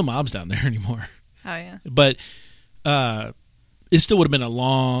 Well, there's no mobs down there anymore. Oh, yeah. But it still would have been a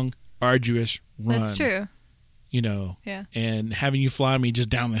long, arduous run. That's true. You know. Yeah. And having you fly me just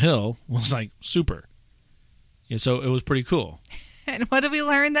down the hill was like super. Yeah, so it was pretty cool. And what did we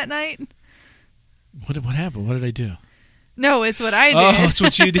learn that night? What happened? What did I do? No, it's what I did. Oh, it's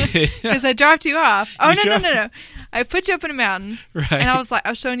what you did. Because I dropped you off. Oh, no. I put you up in a mountain. Right. And I was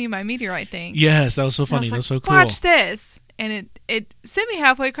showing you my meteorite thing. Yes, that was so funny. That was so cool. Watch this. And it sent me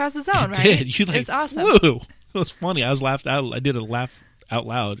halfway across the zone, it right? Did. You it's awesome. flew. It was funny. I did a laugh out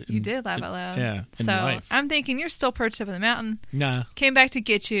loud. You did laugh out loud. Yeah. In so life. I'm thinking you're still perched up in the mountain. Nah. Came back to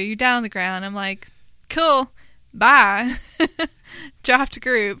get you. You're down on the ground. I'm like, cool. Bye. Dropped a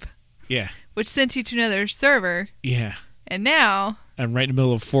group. Yeah. Which sent you to another server. Yeah. And now I'm right in the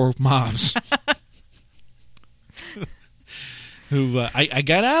middle of 4 mobs. Who I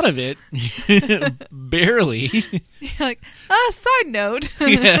got out of it barely. You're like, side note.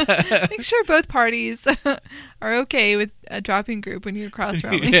 Yeah. Make sure both parties are okay with a dropping group when you're cross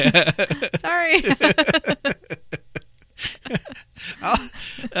roaming. Yeah. Sorry.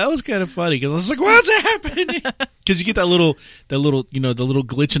 That was kind of funny because I was like, "What's happening?" Because you get that little, the little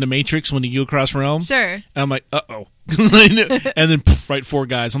glitch in the Matrix when you go across realm. Sure. And I'm like, "Uh oh," and then right 4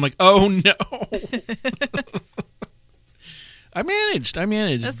 guys. I'm like, "Oh no." I managed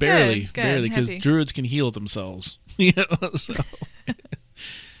That's barely, good. because Happy. druids can heal themselves. So.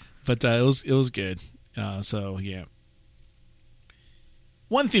 But it was good. So yeah.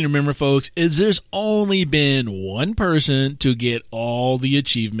 One thing to remember, folks, is there's only been one person to get all the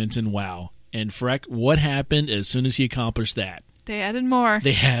achievements in WoW. And Freck, what happened as soon as he accomplished that? They added more.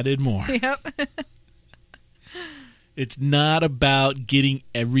 They added more. Yep. It's not about getting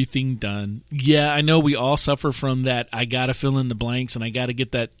everything done. Yeah, I know we all suffer from that. I got to fill in the blanks, and I got to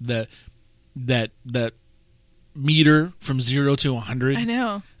get that meter from 0 to 100. I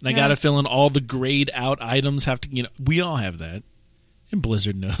know. And I got to fill in all the grayed out items. We all have that. And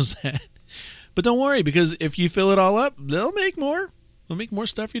Blizzard knows that. But don't worry, because if you fill it all up, they'll make more. They'll make more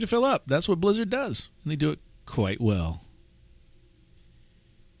stuff for you to fill up. That's what Blizzard does. And they do it quite well.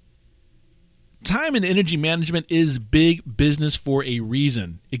 Time and energy management is big business for a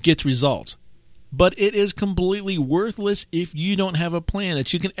reason. It gets results. But it is completely worthless if you don't have a plan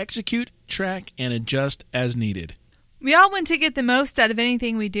that you can execute, track, and adjust as needed. We all want to get the most out of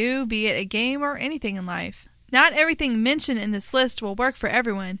anything we do, be it a game or anything in life. Not everything mentioned in this list will work for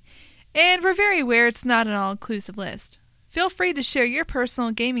everyone, and we're very aware it's not an all-inclusive list. Feel free to share your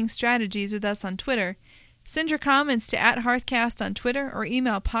personal gaming strategies with us on Twitter. Send your comments to @Hearthcast on Twitter or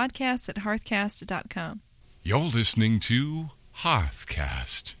email podcast@hearthcast.com. You're listening to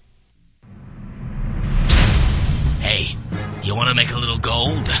Hearthcast. Hey, you want to make a little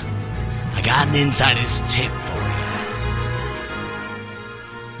gold? I got an insider's tip for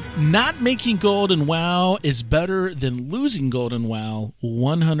you. Not making gold in WoW is better than losing gold in WoW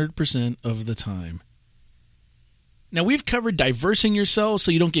 100% of the time. Now, we've covered diversing yourself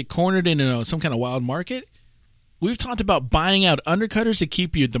so you don't get cornered in some kind of wild market. We've talked about buying out undercutters to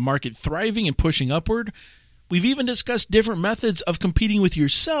keep the market thriving and pushing upward. We've even discussed different methods of competing with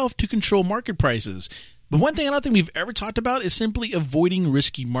yourself to control market prices. But one thing I don't think we've ever talked about is simply avoiding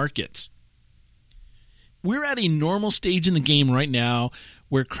risky markets. We're at a normal stage in the game right now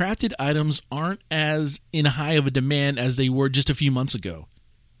where crafted items aren't as in high of a demand as they were just a few months ago.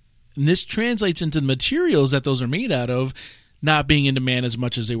 And this translates into the materials that those are made out of not being in demand as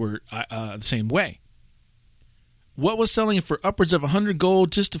much as they were the same way. What was selling for upwards of 100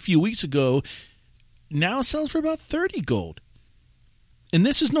 gold just a few weeks ago now sells for about 30 gold. And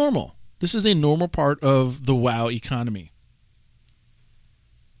this is normal. This is a normal part of the WoW economy.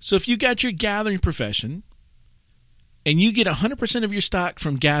 So if you got your gathering profession and you get 100% of your stock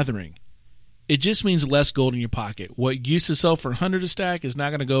from gathering, it just means less gold in your pocket. What used to sell for 100 a stack is not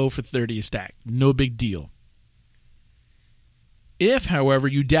going to go for 30 a stack. No big deal. If, however,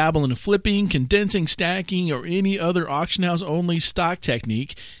 you dabble in flipping, condensing, stacking, or any other auction house only stock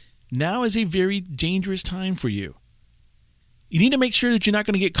technique, now is a very dangerous time for you. You need to make sure that you're not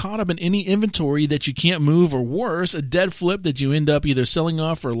going to get caught up in any inventory that you can't move, or worse, a dead flip that you end up either selling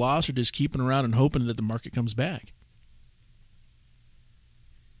off for a loss or just keeping around and hoping that the market comes back.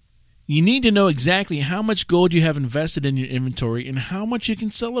 You need to know exactly how much gold you have invested in your inventory and how much you can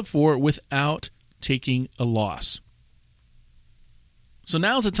sell it for without taking a loss. So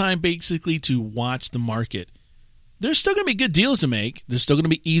now's the time basically to watch the market. There's still going to be good deals to make. There's still going to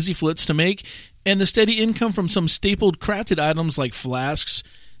be easy flips to make. And the steady income from some stapled crafted items like flasks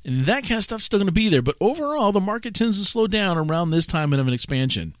and that kind of stuff's still going to be there. But overall, the market tends to slow down around this time of an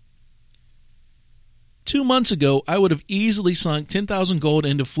expansion. 2 months ago, I would have easily sunk 10,000 gold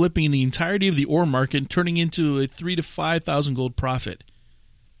into flipping the entirety of the ore market and turning into a 3,000 to 5,000 gold profit.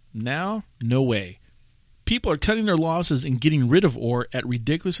 Now, no way. People are cutting their losses and getting rid of ore at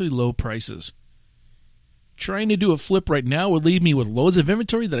ridiculously low prices. Trying to do a flip right now would leave me with loads of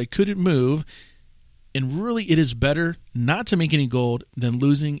inventory that I couldn't move, and really it is better not to make any gold than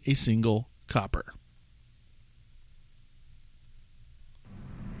losing a single copper.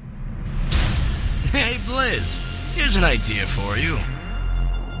 Hey, Blizz, here's an idea for you.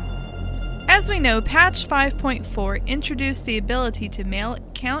 As we know, patch 5.4 introduced the ability to mail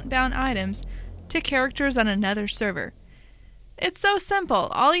count-bound items to characters on another server. It's so simple.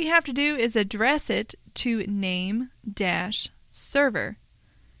 All you have to do is address it to name-server.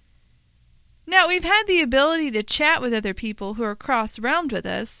 Now, we've had the ability to chat with other people who are cross-realmed with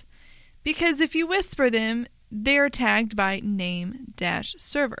us, because if you whisper them, they're tagged by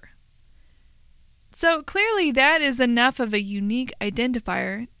name-server. So clearly that is enough of a unique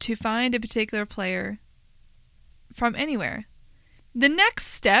identifier to find a particular player from anywhere. The next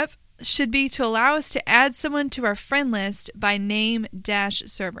step should be to allow us to add someone to our friend list by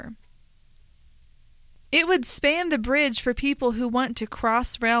name-server. It would span the bridge for people who want to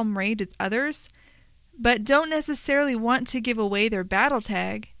cross-realm raid with others, but don't necessarily want to give away their battle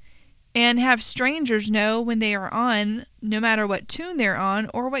tag, and have strangers know when they are on, no matter what tune they're on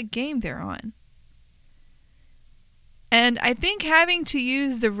or what game they're on. And I think having to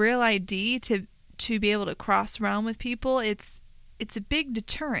use the real ID to be able to cross-realm with people, it's a big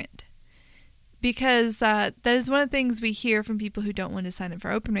deterrent. Because that is one of the things we hear from people who don't want to sign up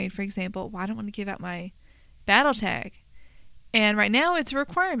for Open Raid, for example. Well, I don't want to give out my battle tag. And right now it's a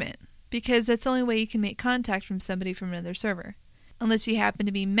requirement, because that's the only way you can make contact from somebody from another server, unless you happen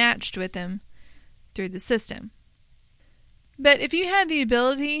to be matched with them through the system. But if you had the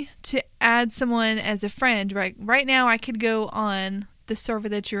ability to add someone as a friend, right now I could go on the server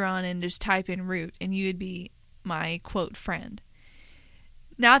that you're on and just type in root, and you would be my, quote, friend.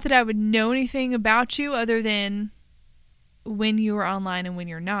 Not that I would know anything about you other than when you are online and when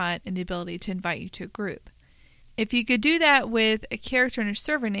you're not, and the ability to invite you to a group. If you could do that with a character and a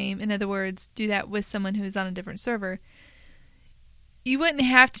server name, in other words, do that with someone who's on a different server, you wouldn't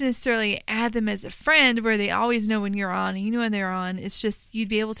have to necessarily add them as a friend where they always know when you're on and you know when they're on. It's just you'd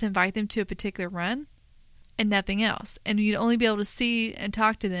be able to invite them to a particular run and nothing else. And you'd only be able to see and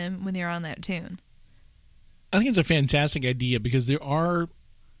talk to them when they're on that tune. I think it's a fantastic idea because there are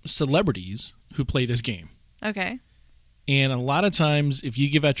celebrities who play this game. Okay. And a lot of times, if you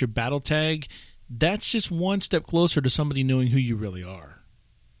give out your battle tag, that's just one step closer to somebody knowing who you really are.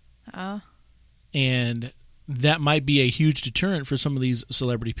 Oh. And that might be a huge deterrent for some of these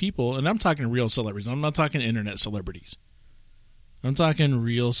celebrity people. And I'm talking real celebrities. I'm not talking internet celebrities. I'm talking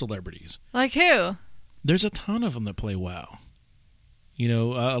real celebrities. Like who? There's a ton of them that play WoW. You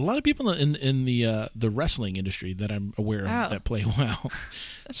know, a lot of people in the wrestling industry that I'm aware of that play WoW.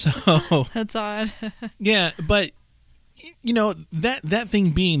 So that's odd. Yeah, but you know, that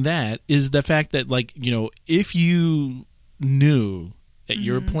thing being that is the fact that, like, you know, if you knew that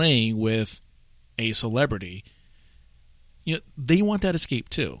you're playing with a celebrity, you know, they want that escape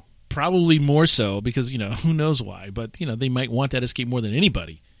too. Probably more so because, you know, who knows why, but, you know, they might want that escape more than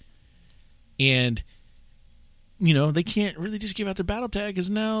anybody. And, you know, they can't really just give out their battle tag because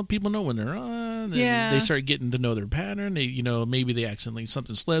now people know when they're on. Yeah. They start getting to know their pattern. They, you know, maybe they accidentally,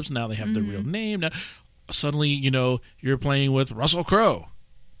 something slips. Now they have their real name. Now, suddenly, you know, you're playing with Russell Crowe.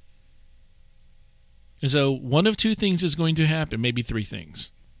 And so one of two things is going to happen, maybe three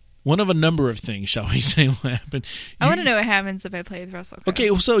things. One of a number of things, shall we say, will happen. I want to know what happens if I play with Russell Crowe. Okay,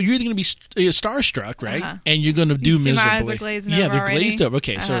 well, so you're either going to be starstruck, right? And you're going to do miserably. My eyes are glazing over they're already? glazed over.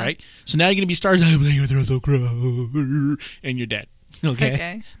 Okay, so right. So now you're going to be starstruck. I'm playing with Russell Crowe, and you're dead.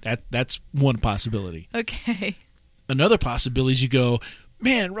 Okay. That's one possibility. Okay. Another possibility is you go,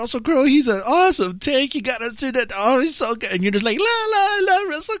 man, Russell Crowe, he's an awesome tank. You got us through that. Oh, he's so good. And you're just like, la, la, la,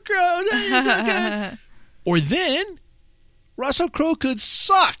 Russell Crowe. He's so good. Or then Russell Crowe could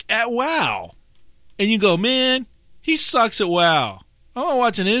suck at WoW. And you go, man, he sucks at WoW. I'm not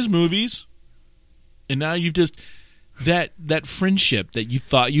watching his movies. And now you've just, that friendship that you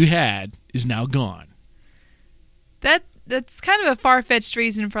thought you had is now gone. That's kind of a far-fetched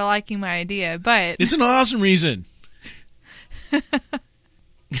reason for liking my idea, but... It's an awesome reason.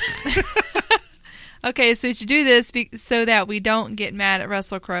 Okay, so we should do this so that we don't get mad at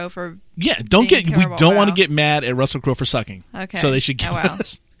Russell Crowe for we don't want to get mad at Russell Crowe for sucking. Okay. So they should give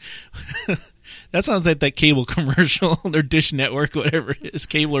us. That sounds like that cable commercial or Dish Network, whatever it is,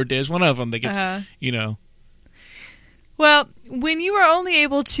 cable or Dish, one of them that gets, you know. Well, when you were only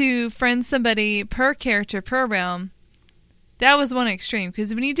able to friend somebody per character per realm, that was one extreme.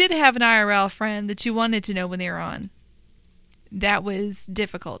 Because when you did have an IRL friend that you wanted to know when they were on, that was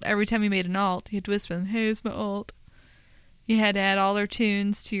difficult. Every time you made an alt, you had to whisper them, hey, it's my alt. You had to add all their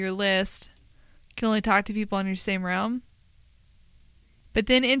tunes to your list. You can only talk to people on your same realm. But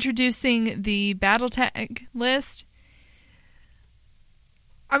then introducing the battle tag list,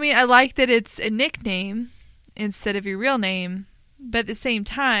 I mean, I like that it's a nickname instead of your real name, but at the same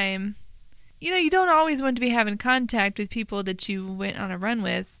time, you know, you don't always want to be having contact with people that you went on a run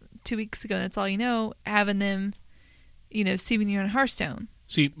with 2 weeks ago, and that's all you know, having them, you know, see when you're on Hearthstone.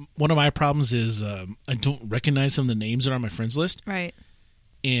 See, one of my problems is I don't recognize some of the names that are on my friends list. Right.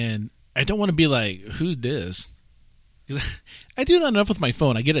 And I don't want to be like, who's this? Because I do that enough with my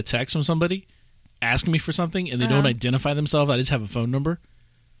phone. I get a text from somebody asking me for something, and they don't identify themselves. I just have a phone number.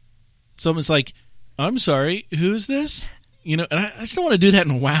 So it's like, I'm sorry, who's this? You know, and I just don't want to do that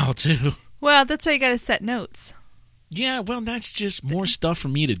in WoW, too. Well, that's why you got to set notes. Yeah, well, that's just more stuff for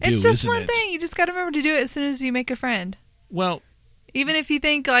me to do, it's just isn't one it? thing. You just got to remember to do it as soon as you make a friend. Well, even if you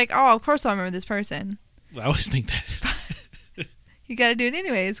think like, oh, of course I'll remember this person. I always think that. You got to do it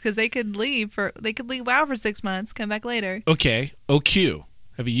anyways because they could leave WoW for 6 months, come back later. Okay, OQ.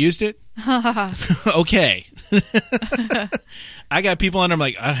 Have you used it? Okay. I got people on. I'm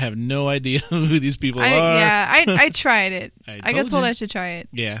like, I have no idea who these people are. Yeah, I tried it. I got told you. I should try it.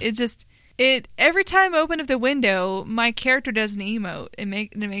 Yeah. It's just every time I open up the window, my character does an emote. It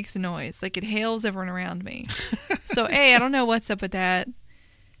makes a noise like it hails everyone around me. So I don't know what's up with that.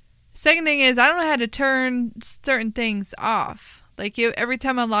 Second thing is I don't know how to turn certain things off. Like every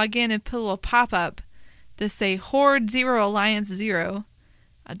time I log in and put a little pop up that say Horde 0 Alliance 0.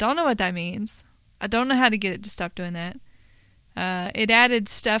 I don't know what that means. I don't know how to get it to stop doing that. It added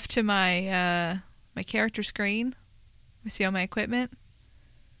stuff to my my character screen. You see all my equipment.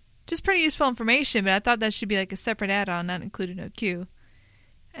 Just pretty useful information, but I thought that should be like a separate add-on, not included in OQ.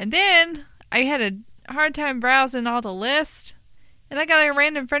 And then I had a hard time browsing all the lists, and I got a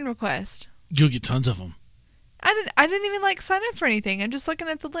random friend request. You'll get tons of them. I didn't even like sign up for anything. I'm just looking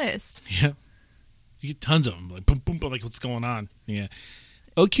at the list. Yeah, you get tons of them. Like boom, boom, boom. Like what's going on? Yeah.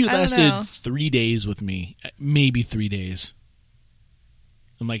 OQ lasted 3 days with me, maybe 3 days.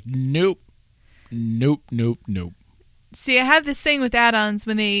 I'm like, nope. See, I have this thing with add-ons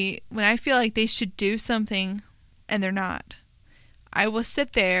when I feel like they should do something and they're not. I will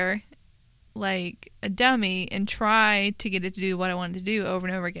sit there like a dummy and try to get it to do what I want it to do over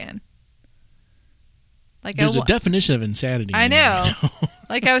and over again. Like there's a definition of insanity. I know.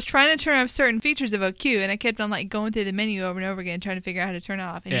 Like, I was trying to turn off certain features of OQ, and I kept on, like, going through the menu over and over again, trying to figure out how to turn it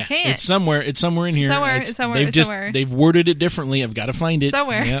off. And you can't. It's somewhere in here. Somewhere. They've worded it differently. I've got to find it.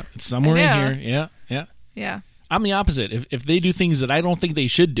 Somewhere. Yeah, it's somewhere in here. Yeah. I'm the opposite. If they do things that I don't think they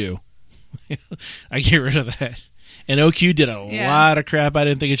should do, I get rid of that. And OQ did a lot of crap I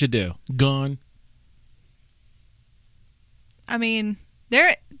didn't think it should do. Gone. I mean,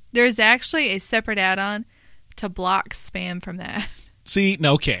 there's actually a separate add-on to block spam from that. See,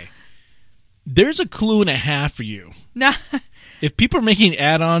 okay. There's a clue and a half for you. No. If people are making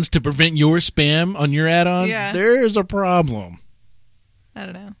add-ons to prevent your spam on your add-on, there's a problem. I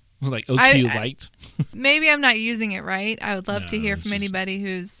don't know. Like OQ Lite. Maybe I'm not using it right. I would love to hear from anybody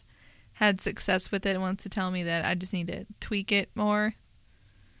who's had success with it and wants to tell me that I just need to tweak it more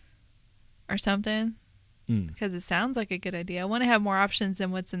or something. Because it sounds like a good idea. I want to have more options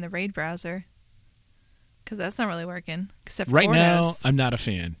than what's in the Raid browser. Because that's not really working. Except for right Ordos. Now, I'm not a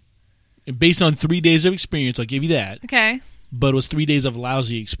fan. Based on 3 days of experience, I'll give you that. Okay. But it was 3 days of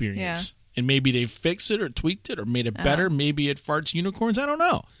lousy experience. Yeah. And maybe they fixed it or tweaked it or made it better. Maybe it farts unicorns. I don't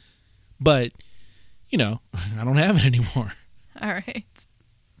know. But, I don't have it anymore. All right.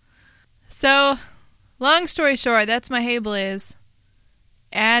 So, long story short, that's my Hey Blizz.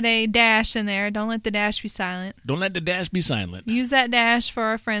 Add a dash in there. Don't let the dash be silent. Don't let the dash be silent. Use that dash for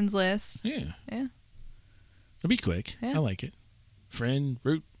our friends list. Yeah. Yeah. It'll be quick. Yeah. I like it. Friend,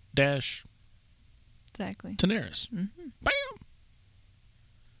 root, dash. Exactly. Daenerys. Mm-hmm. Bam!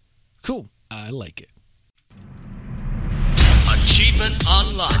 Cool. I like it. Achievement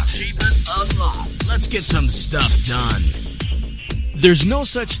unlocked. Let's get some stuff done. There's no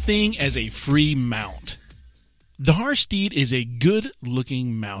such thing as a free mount. The Hearthsteed is a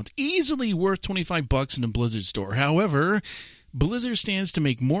good-looking mount, easily worth $25 in a Blizzard store. However, Blizzard stands to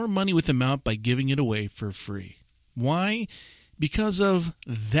make more money with the mount by giving it away for free. Why? Because of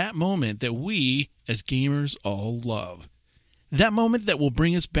that moment that we, as gamers, all love. That moment that will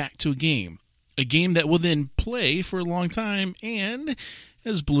bring us back to a game that we'll then play for a long time and,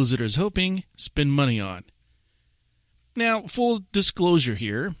 as Blizzard is hoping, spend money on. Now, full disclosure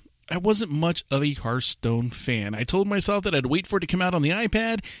here, I wasn't much of a Hearthstone fan. I told myself that I'd wait for it to come out on the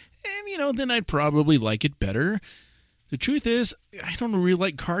iPad, and, then I'd probably like it better. The truth is, I don't really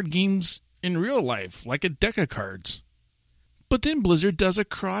like card games in real life, like a deck of cards. But then Blizzard does a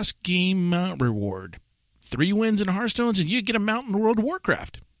cross-game mount reward. 3 wins in Hearthstone, and you get a mount in World of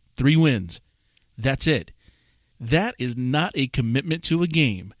Warcraft. 3 wins. That's it. That is not a commitment to a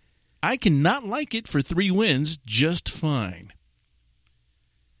game. I cannot like it for 3 wins just fine.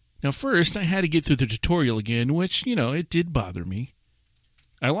 Now, first, I had to get through the tutorial again, which, it did bother me.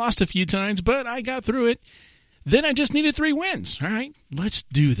 I lost a few times, but I got through it. Then I just needed 3 wins. All right, let's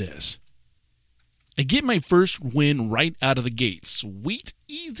do this. I get my first win right out of the gate. Sweet,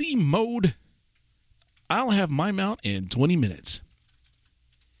 easy mode. I'll have my mount in 20 minutes.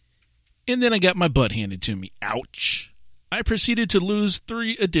 And then I got my butt handed to me. Ouch. I proceeded to lose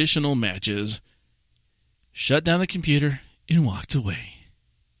 3 additional matches, shut down the computer, and walked away.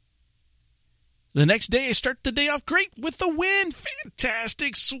 The next day, I start the day off great with a win.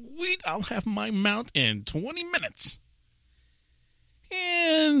 Fantastic. Sweet. I'll have my mount in 20 minutes.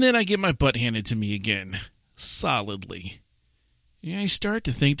 And then I get my butt handed to me again. Solidly. I start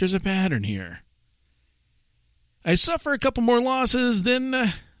to think there's a pattern here. I suffer a couple more losses, then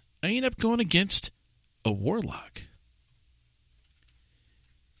I end up going against a warlock.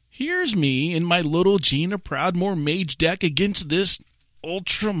 Here's me in my little Gina Proudmoore mage deck against this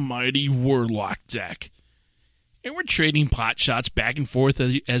ultra mighty warlock deck. And we're trading pot shots back and forth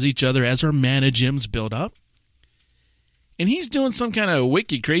as each other as our mana gems build up. And he's doing some kind of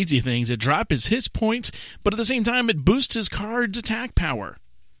wicked crazy things that drop his hit points, but at the same time it boosts his card's attack power.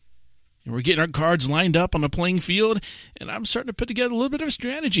 And we're getting our cards lined up on the playing field, and I'm starting to put together a little bit of a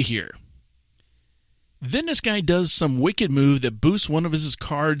strategy here. Then this guy does some wicked move that boosts one of his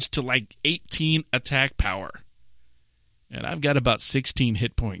cards to like 18 attack power. And I've got about 16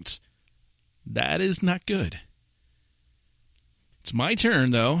 hit points. That is not good. It's my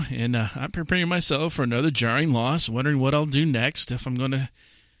turn, though, and I'm preparing myself for another jarring loss, wondering what I'll do next, if I'm going to,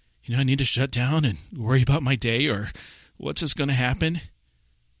 I need to shut down and worry about my day, or what's just going to happen.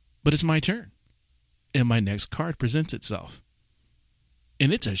 But it's my turn, and my next card presents itself.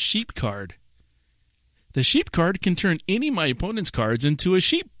 And it's a sheep card. The sheep card can turn any of my opponent's cards into a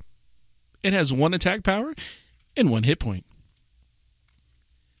sheep. It has 1 attack power and 1 hit point.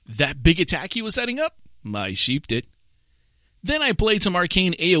 That big attack he was setting up, I sheeped it. Then I played some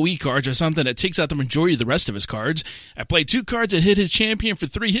arcane AoE cards or something that takes out the majority of the rest of his cards. I played 2 cards that hit his champion for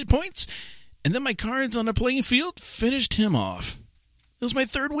 3 hit points, and then my cards on the playing field finished him off. It was my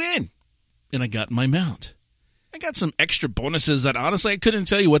third win. And I got my mount. I got some extra bonuses that honestly I couldn't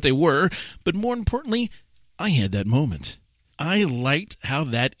tell you what they were, but more importantly, I had that moment. I liked how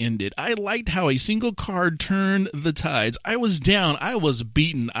that ended. I liked how a single card turned the tides. I was down. I was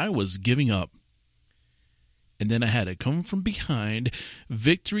beaten. I was giving up. And then I had a come from behind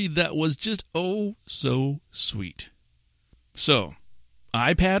victory that was just oh so sweet. So,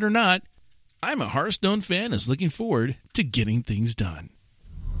 iPad or not, I'm a Hearthstone fan that's looking forward to getting things done.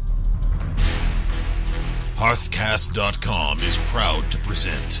 Hearthcast.com is proud to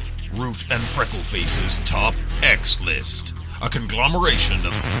present Root and Freckleface's Top X List, a conglomeration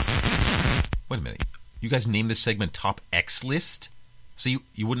of... Wait a minute. You guys named this segment Top X List? So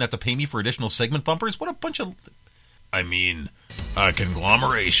you wouldn't have to pay me for additional segment bumpers? What a bunch of... I mean, a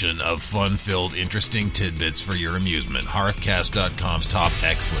conglomeration of fun-filled, interesting tidbits for your amusement. Hearthcast.com's Top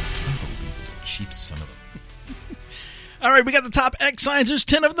X List. Unbelievable. Cheap son of a... All right, we got the top X signs. There's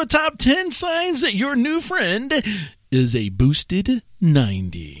 10 of the top 10 signs that your new friend is a boosted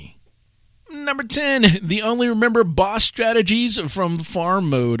 90. Number 10, they only remember boss strategies from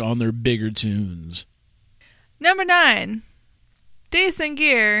farm mode on their bigger tunes. Number 9, decent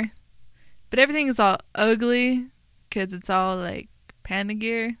gear, but everything is all ugly because it's all like panda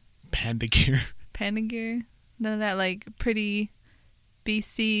gear. Panda gear. Panda gear. None of that like pretty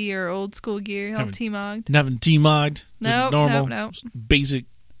BC or old school gear, all T-mogged. Nothing T-mogged. Nope, normal, nope. basic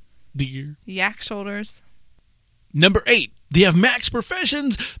gear. Yak shoulders. Number 8, they have max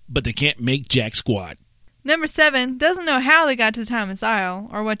professions, but they can't make jack squat. Number 7, doesn't know how they got to the Timeless Isle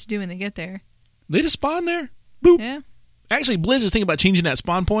or what to do when they get there. They just spawn there. Boop. Yeah. Actually, Blizz is thinking about changing that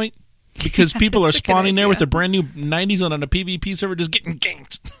spawn point because people are spawning there with the brand new 90s on a PvP server just getting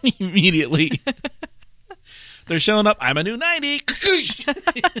ganked immediately. They're showing up, I'm a new 90.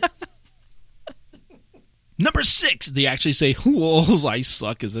 Number 6, they actually say, "Whoa, I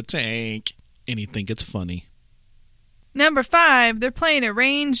suck as a tank." And you think it's funny. Number 5, they're playing a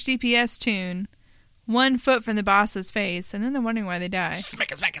ranged DPS tune 1 foot from the boss's face, and then they're wondering why they die.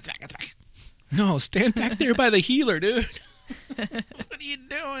 Smack it, smack it, smack it, smack it. No, stand back there by the healer, dude. What are you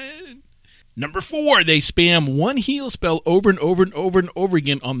doing? Number 4, they spam one heal spell over and over and over and over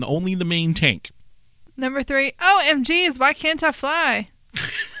again on only the main tank. Number 3, OMGs, why can't I fly?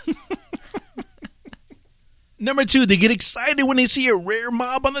 Number 2, they get excited when they see a rare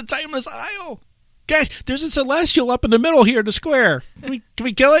mob on the Timeless Isle. Guys, there's a Celestial up in the middle here in the square. Can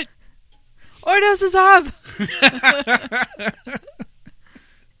we kill it? Ordos is up!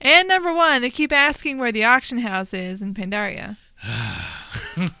 And number 1, they keep asking where the auction house is in Pandaria.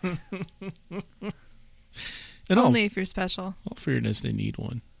 Only if you're special. All fairness, they need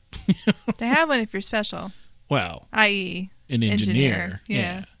one. They have one if you're special. Well, i.e. an engineer.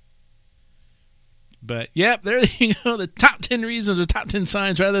 Yeah. But, yep, there you go. The top 10 reasons, the top 10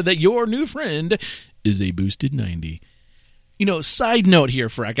 signs, rather, that your new friend is a boosted 90. You know, side note here,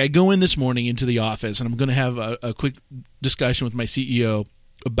 Frack. I go in this morning into the office, and I'm going to have a quick discussion with my CEO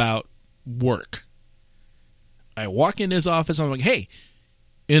about work. I walk in his office, and I'm like, hey,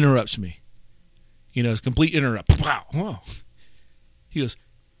 interrupts me. You know, it's a complete interrupt. Wow. Whoa. He goes,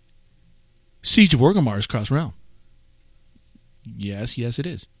 Siege of Orgrimmar is cross-realm. Yes, it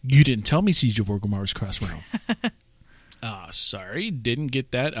is. You didn't tell me Siege of Orgrimmar is cross-realm. Sorry, didn't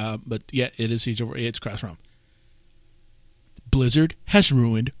get that. But yeah, it is Siege of Orgrimmar. It's cross-realm. Blizzard has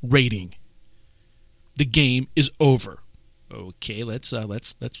ruined raiding. The game is over. Okay, let's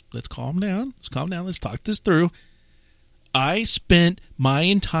calm down. Let's calm down. Let's talk this through. I spent my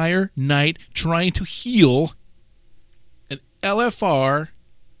entire night trying to heal an LFR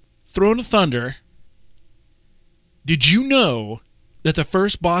Throne of Thunder. Did you know that the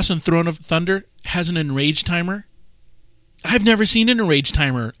first boss in Throne of Thunder has an enrage timer? I've never seen an enrage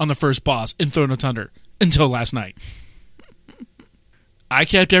timer on the first boss in Throne of Thunder until last night. I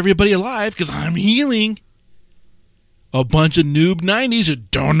kept everybody alive because I'm healing a bunch of noob 90s who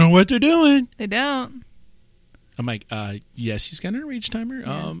don't know what they're doing. They don't. I'm like, yes, he's got an enrage timer.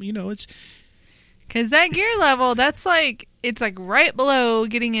 Yeah. You know, it's... Because that gear level, it's like right below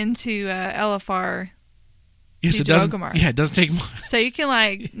getting into LFR. Yes, it doesn't. Yeah, it doesn't take much. So you can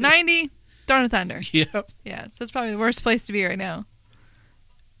 90, Throne of Thunder. Yep. Yeah, so that's probably the worst place to be right now.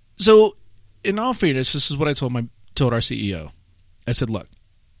 So, in all fairness, this is what I told our CEO. I said, look,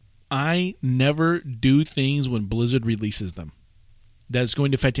 I never do things when Blizzard releases them that's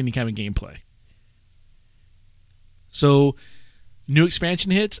going to affect any kind of gameplay. So, new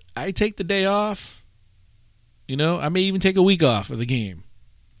expansion hits, I take the day off. You know, I may even take a week off of the game.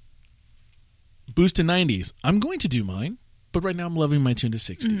 Boost to 90s. I'm going to do mine, but right now I'm leveling my tune to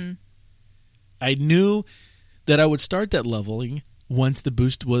 60. Mm-hmm. I knew that I would start that leveling once the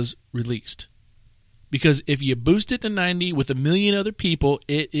boost was released. Because if you boost it to 90 with 1 million other people,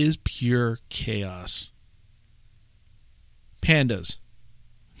 it is pure chaos. Pandas.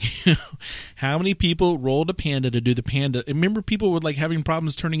 How many people rolled a panda to do the panda? Remember, people were like having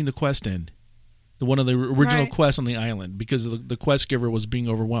problems turning the quest in. One of the original quests on the island, because the quest giver was being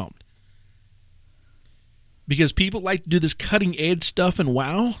overwhelmed. Because people like to do this cutting edge stuff in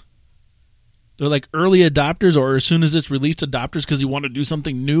WoW. They're like early adopters, or as soon as it's released, adopters, because you want to do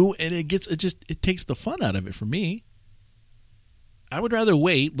something new, and it takes the fun out of it for me. I would rather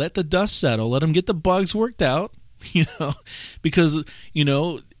wait, let the dust settle, let them get the bugs worked out, because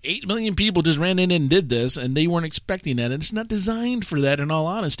 8 million people just ran in and did this, and they weren't expecting that, and it's not designed for that. In all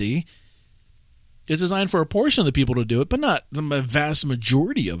honesty, it's designed for a portion of the people to do it, but not the vast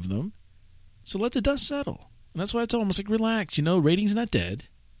majority of them. So let the dust settle, and that's why I told them, I was like, relax, rating's not dead.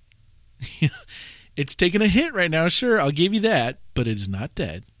 It's taking a hit right now, sure, I'll give you that, but it's not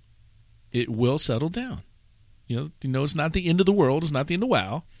dead. It will settle down. It's not the end of the world. It's not the end of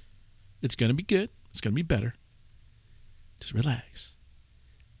WoW. It's going to be good. It's going to be better. Just relax.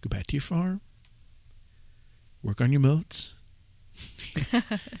 Go back to your farm. Work on your moats.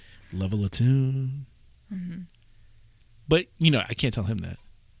 Level a tune. Mm-hmm. But, I can't tell him that.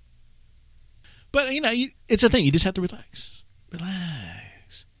 But, it's a thing. You just have to relax. Relax.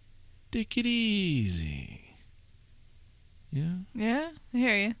 Take it easy. Yeah? Yeah, I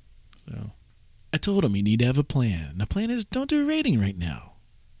hear you. So, I told him you need to have a plan. The plan is don't do a rating right now.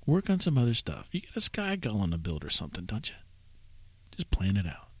 Work on some other stuff. You got a Sky Golem to build or something, don't you? Just plan it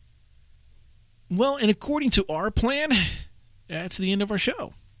out. Well, and according to our plan, that's the end of our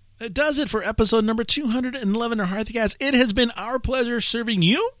show. That does it for episode number 211 of Hearthcast. It has been our pleasure serving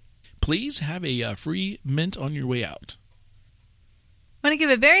you. Please have a free mint on your way out. I want to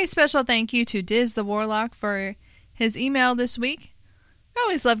give a very special thank you to Diz the Warlock for his email this week. I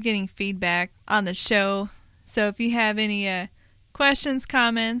always love getting feedback on the show. So if you have any questions,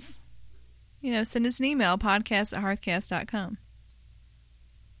 comments, send us an email, podcast@hearthcast.com.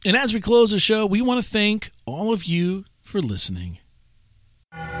 And as we close the show, we want to thank all of you for listening.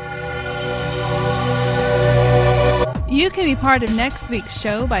 You can be part of next week's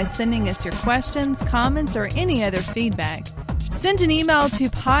show by sending us your questions, comments, or any other feedback. Send an email to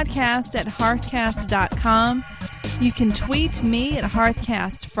podcast@hearthcast.com. You can tweet me at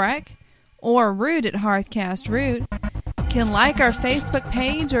HearthcastFreck or Root at HearthcastRoot. You can like our Facebook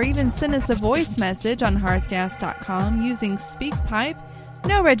page or even send us a voice message on hearthcast.com using SpeakPipe.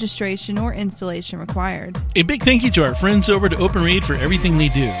 No registration or installation required. A big thank you to our friends over at OpenRaid for everything they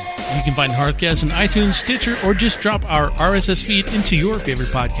do. You can find Hearthcast on iTunes, Stitcher, or just drop our RSS feed into your favorite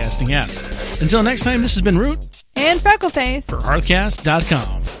podcasting app. Until next time, this has been Root and Freckleface for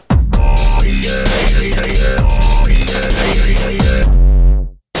Hearthcast.com.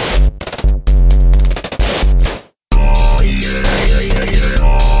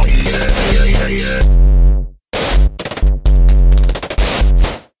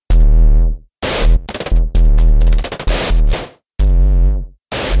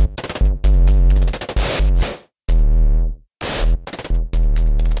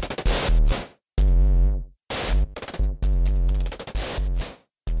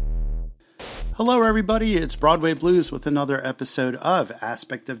 Hello everybody, it's Broadway Blues with another episode of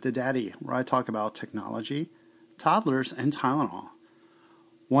Aspect of the Daddy, where I talk about technology, toddlers, and Tylenol.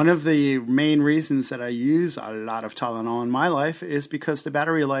 One of the main reasons that I use a lot of Tylenol in my life is because the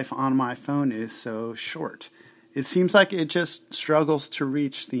battery life on my phone is so short. It seems like it just struggles to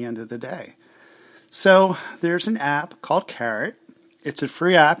reach the end of the day. So there's an app called Carrot. It's a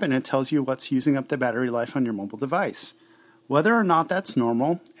free app and it tells you what's using up the battery life on your mobile device, whether or not that's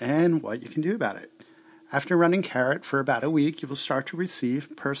normal, and what you can do about it. After running Carrot for about a week, you will start to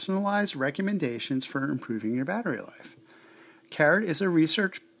receive personalized recommendations for improving your battery life. Carrot is a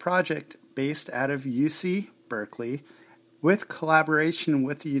research project based out of UC Berkeley with collaboration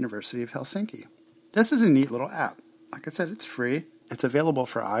with the University of Helsinki. This is a neat little app. Like I said, it's free. It's available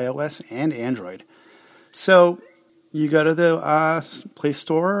for iOS and Android. So you go to the Play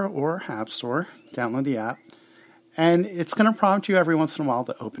Store or App Store, download the app, and it's going to prompt you every once in a while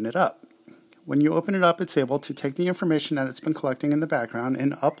to open it up. When you open it up, it's able to take the information that it's been collecting in the background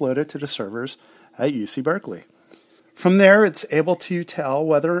and upload it to the servers at UC Berkeley. From there, it's able to tell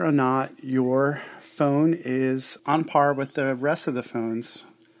whether or not your phone is on par with the rest of the phones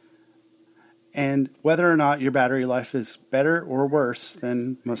and whether or not your battery life is better or worse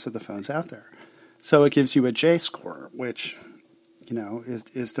than most of the phones out there. So it gives you a J score, which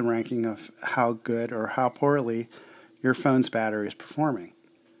is the ranking of how good or how poorly your phone's battery is performing.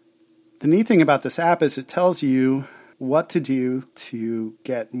 The neat thing about this app is it tells you what to do to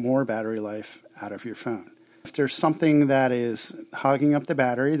get more battery life out of your phone. If there's something that is hogging up the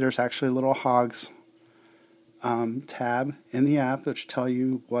battery, there's actually a little hogs tab in the app which tell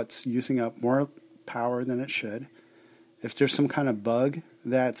you what's using up more power than it should. If there's some kind of bug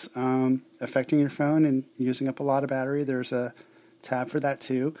that's affecting your phone and using up a lot of battery, there's a tab for that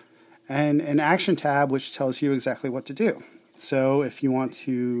too. And an action tab which tells you exactly what to do. So if you want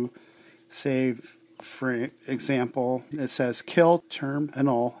to save, for example, it says kill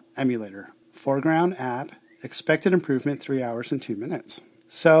terminal emulator, foreground app, expected improvement 3 hours and 2 minutes.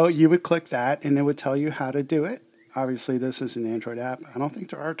 So you would click that and it would tell you how to do it. Obviously this is an Android app. I don't think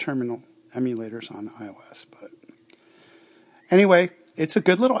there are terminal emulators on iOS, but anyway, it's a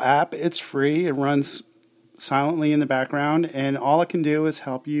good little app. It's free. It runs silently in the background, and all it can do is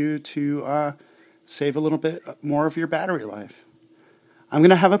help you to save a little bit more of your battery life. I'm going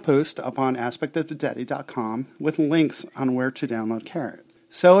to have a post up on aspectofthedaddy.com with links on where to download Carrot.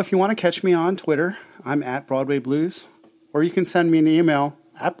 So if you want to catch me on Twitter, I'm at Broadway Blues, or you can send me an email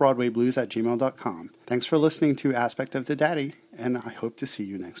at broadwayblues@gmail.com. Thanks for listening to Aspect of the Daddy, and I hope to see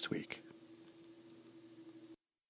you next week.